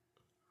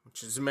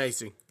 which is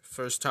amazing.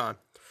 First time.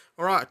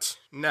 All right,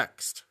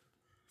 next.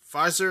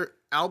 Pfizer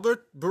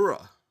Albert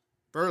Bourla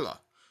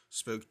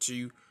spoke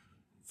to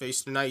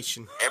Face the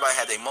Nation. Everybody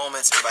had their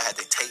moments. Everybody had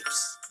their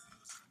tapes.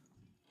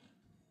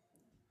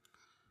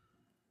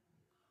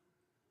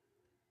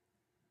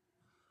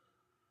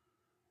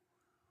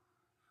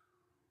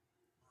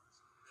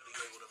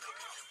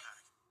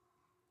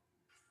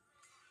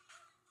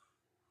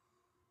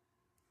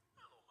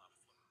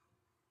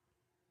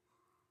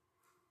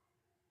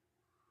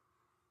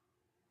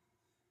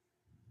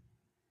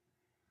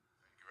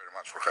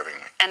 much for having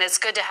me. And it's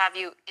good to have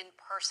you in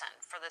person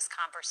for this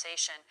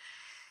conversation.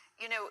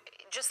 You know,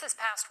 just this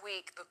past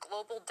week, the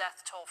global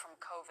death toll from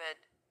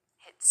COVID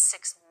hit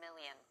 6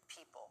 million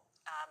people.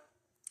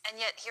 And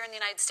yet, here in the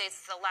United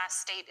States, the last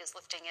state is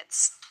lifting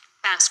its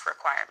mask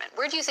requirement.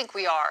 Where do you think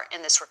we are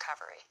in this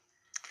recovery?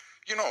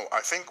 You know,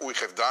 I think we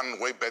have done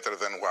way better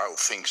than how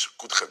things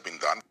could have been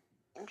done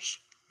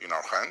in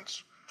our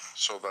hands,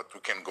 so that we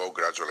can go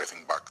gradually, I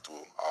think, back to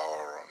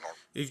our normal.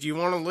 If you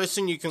want to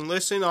listen, you can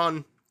listen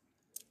on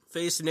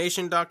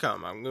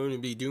FaceTheNation.com. I'm going to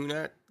be doing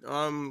that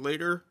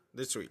later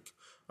this week.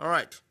 All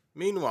right.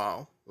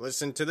 Meanwhile,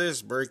 listen to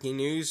this breaking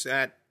news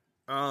that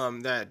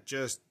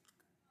just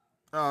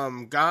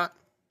got.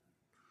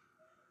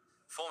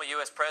 Former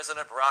US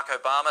President Barack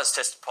Obama has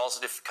tested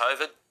positive for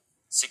COVID.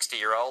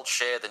 60-year-old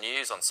shared the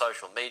news on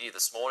social media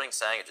this morning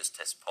saying it just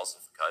tested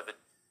positive for COVID.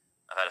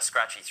 I've had a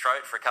scratchy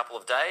throat for a couple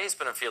of days,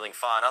 but I'm feeling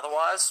fine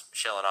otherwise.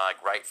 Michelle and I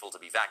are grateful to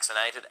be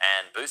vaccinated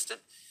and boosted,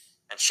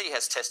 and she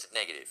has tested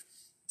negative.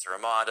 It's a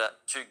reminder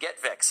to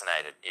get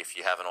vaccinated if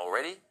you haven't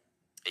already,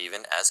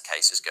 even as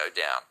cases go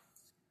down.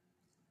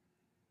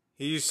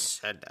 He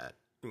said that.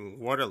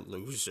 What a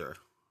loser.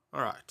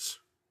 All right.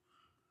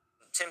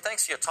 Tim,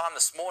 thanks for your time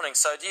this morning.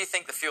 So do you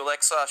think the fuel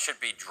excise should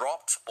be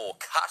dropped or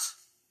cut?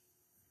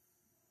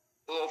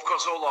 Well, of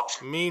course, all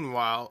options.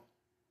 Meanwhile,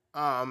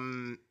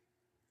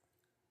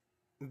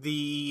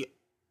 the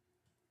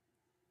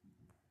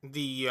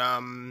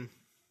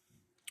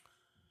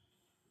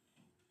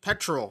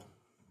petrol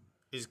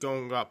is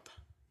going up.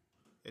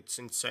 It's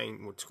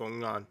insane what's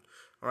going on.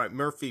 All right,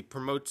 Murphy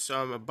promotes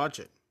a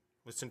budget.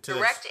 Listen to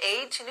direct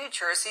aid to New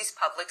Jersey's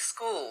public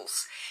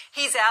schools.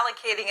 He's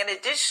allocating an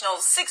additional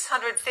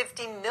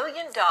 $650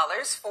 million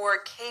for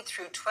K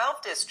through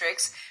 12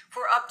 districts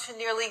for up to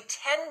nearly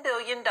 $10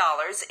 billion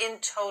in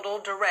total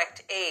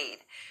direct aid.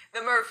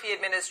 The Murphy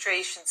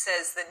administration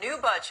says the new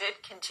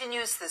budget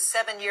continues the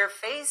 7-year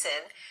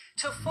phase-in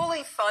to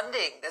fully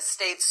funding the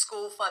state's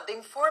school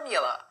funding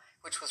formula,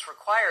 which was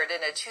required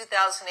in a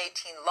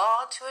 2018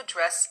 law to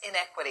address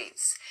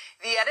inequities.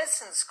 The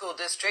Edison School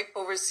District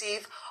will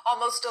receive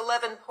almost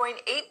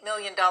 $11.8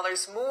 million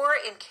more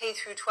in K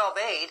through 12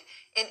 aid,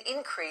 an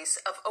increase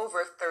of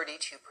over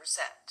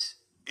 32%.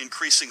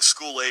 Increasing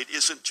school aid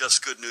isn't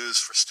just good news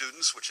for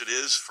students, which it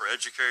is for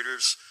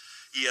educators,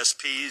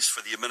 ESPs,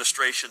 for the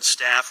administration,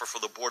 staff, or for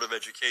the Board of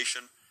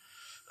Education,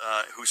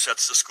 who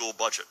sets the school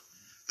budget.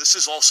 This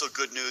is also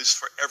good news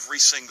for every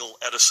single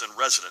Edison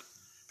resident,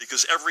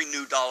 because every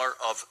new dollar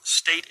of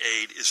state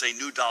aid is a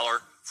new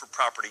dollar for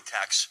property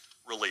tax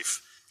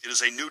relief. It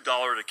is a new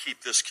dollar to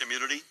keep this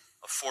community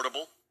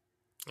affordable.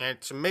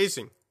 It's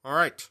amazing. All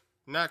right,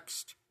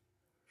 next.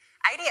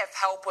 ADF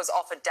help was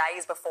offered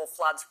days before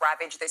floods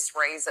ravaged this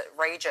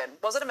region.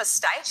 Was it a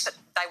mistake that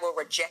they were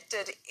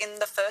rejected in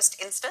the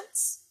first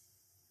instance?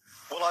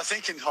 Well, I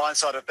think in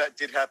hindsight, if that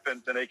did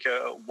happen,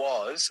 Danica, it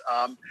was.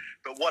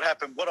 But what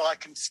happened, what I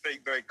can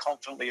speak very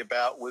confidently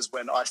about was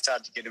when I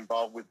started to get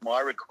involved with my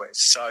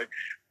request. So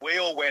we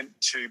all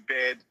went to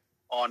bed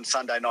on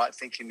Sunday night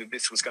thinking that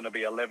this was going to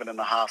be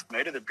 11.5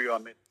 metre, the Bureau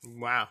metre.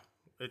 Wow.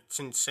 It's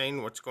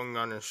insane what's going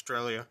on in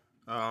Australia.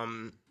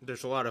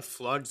 There's a lot of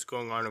floods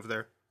going on over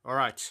there. All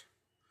right.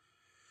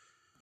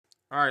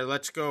 All right,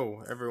 let's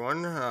go,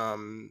 everyone.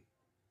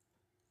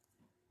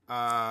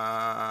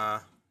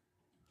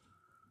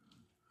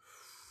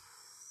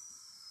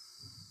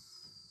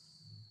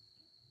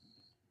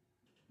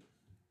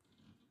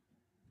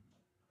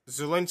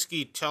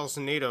 Zelensky tells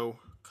NATO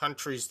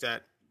countries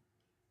that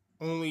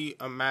only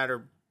a matter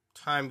of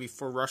time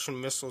before Russian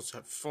missiles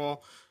have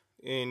fall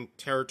in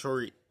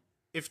territory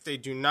if they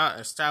do not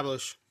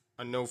establish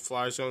a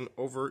no-fly zone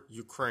over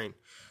Ukraine.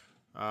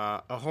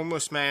 A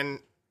homeless man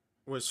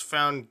was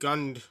found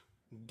gunned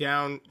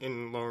down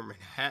in Lower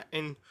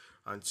Manhattan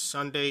on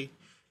Sunday,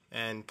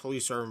 and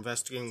police are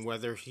investigating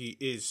whether he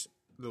is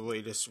the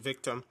latest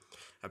victim.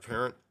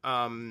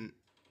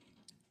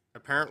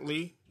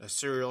 Apparently, a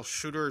serial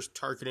shooter is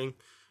targeting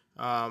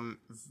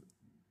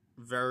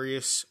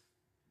various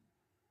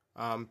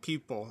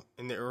people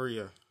in the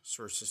area,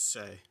 sources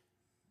say.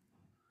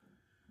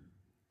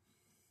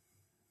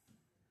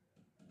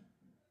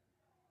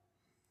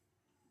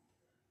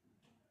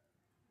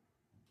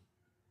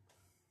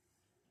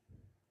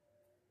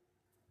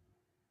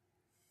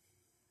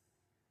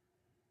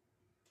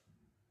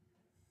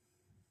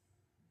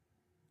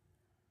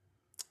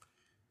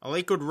 A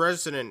Lakewood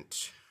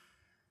resident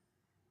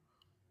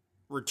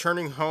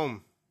returning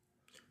home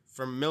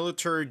from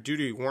military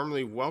duty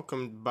warmly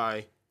welcomed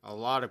by a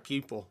lot of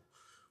people,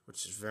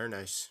 which is very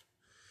nice.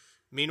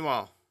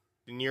 Meanwhile,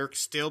 the New York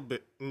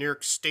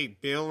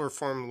State bail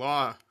reform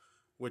law,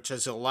 which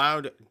has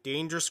allowed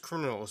dangerous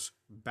criminals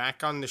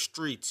back on the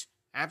streets,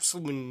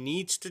 absolutely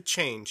needs to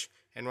change,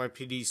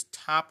 NYPD's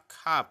top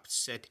cop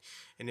said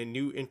in a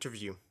new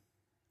interview.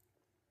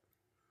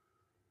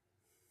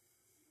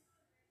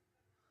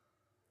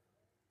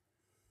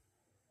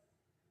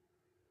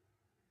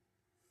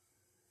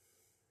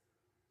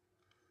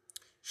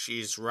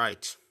 She's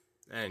right,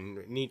 and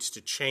it needs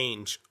to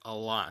change a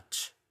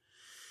lot.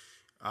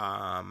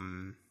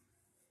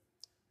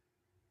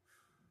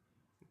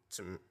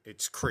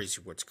 It's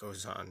crazy what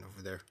goes on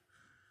over there.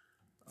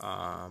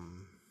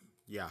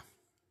 Yeah.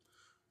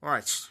 All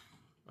right.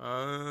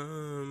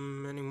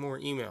 Any more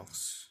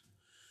emails?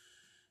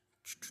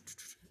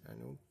 I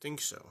don't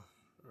think so.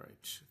 All right.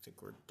 I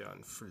think we're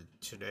done for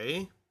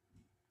today.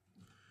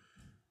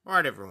 All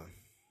right, everyone.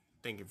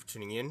 Thank you for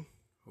tuning in.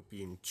 Hope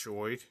you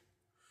enjoyed.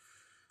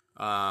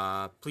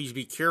 Please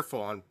be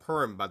careful on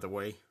Purim, by the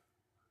way.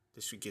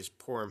 This week is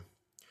Purim.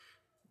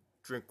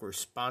 Drink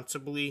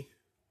responsibly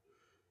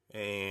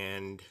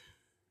and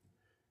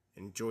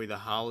enjoy the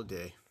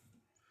holiday.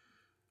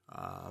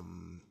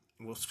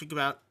 We'll speak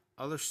about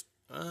other.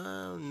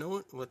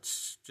 No,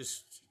 let's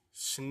just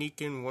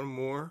sneak in one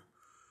more.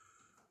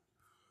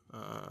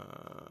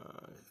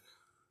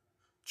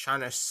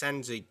 China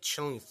sends a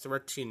chilling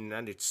threat to the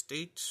United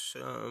States,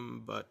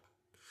 but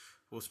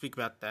we'll speak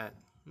about that.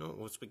 No,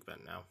 we'll speak about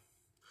it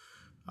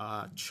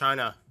now.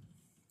 China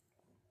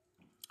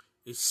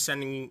is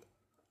sending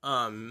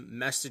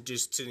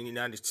messages to the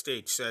United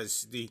States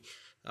as the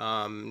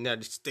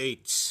United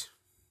States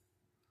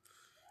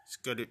is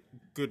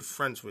good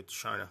friends with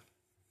China.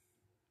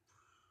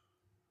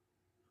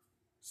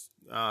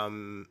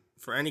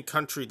 For any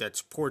country that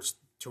supports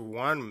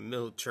Taiwan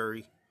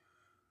military,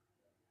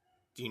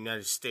 the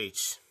United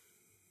States,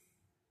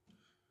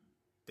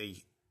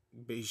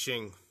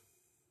 Beijing,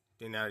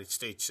 the United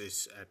States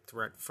is a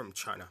threat from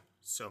China.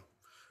 So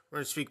we're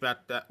going to speak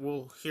about that.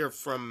 We'll hear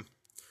from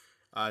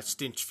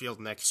Stinchfield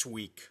next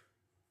week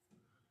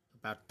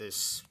about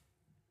this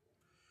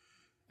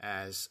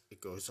as it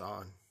goes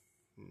on.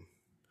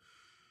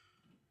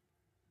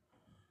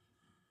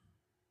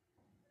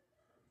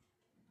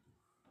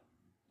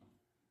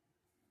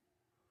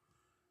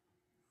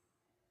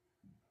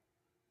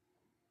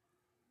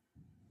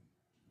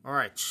 All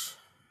right.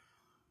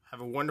 Have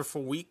a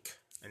wonderful week,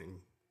 and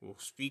we'll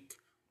speak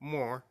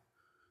more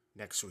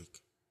next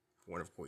week. Wonderful week.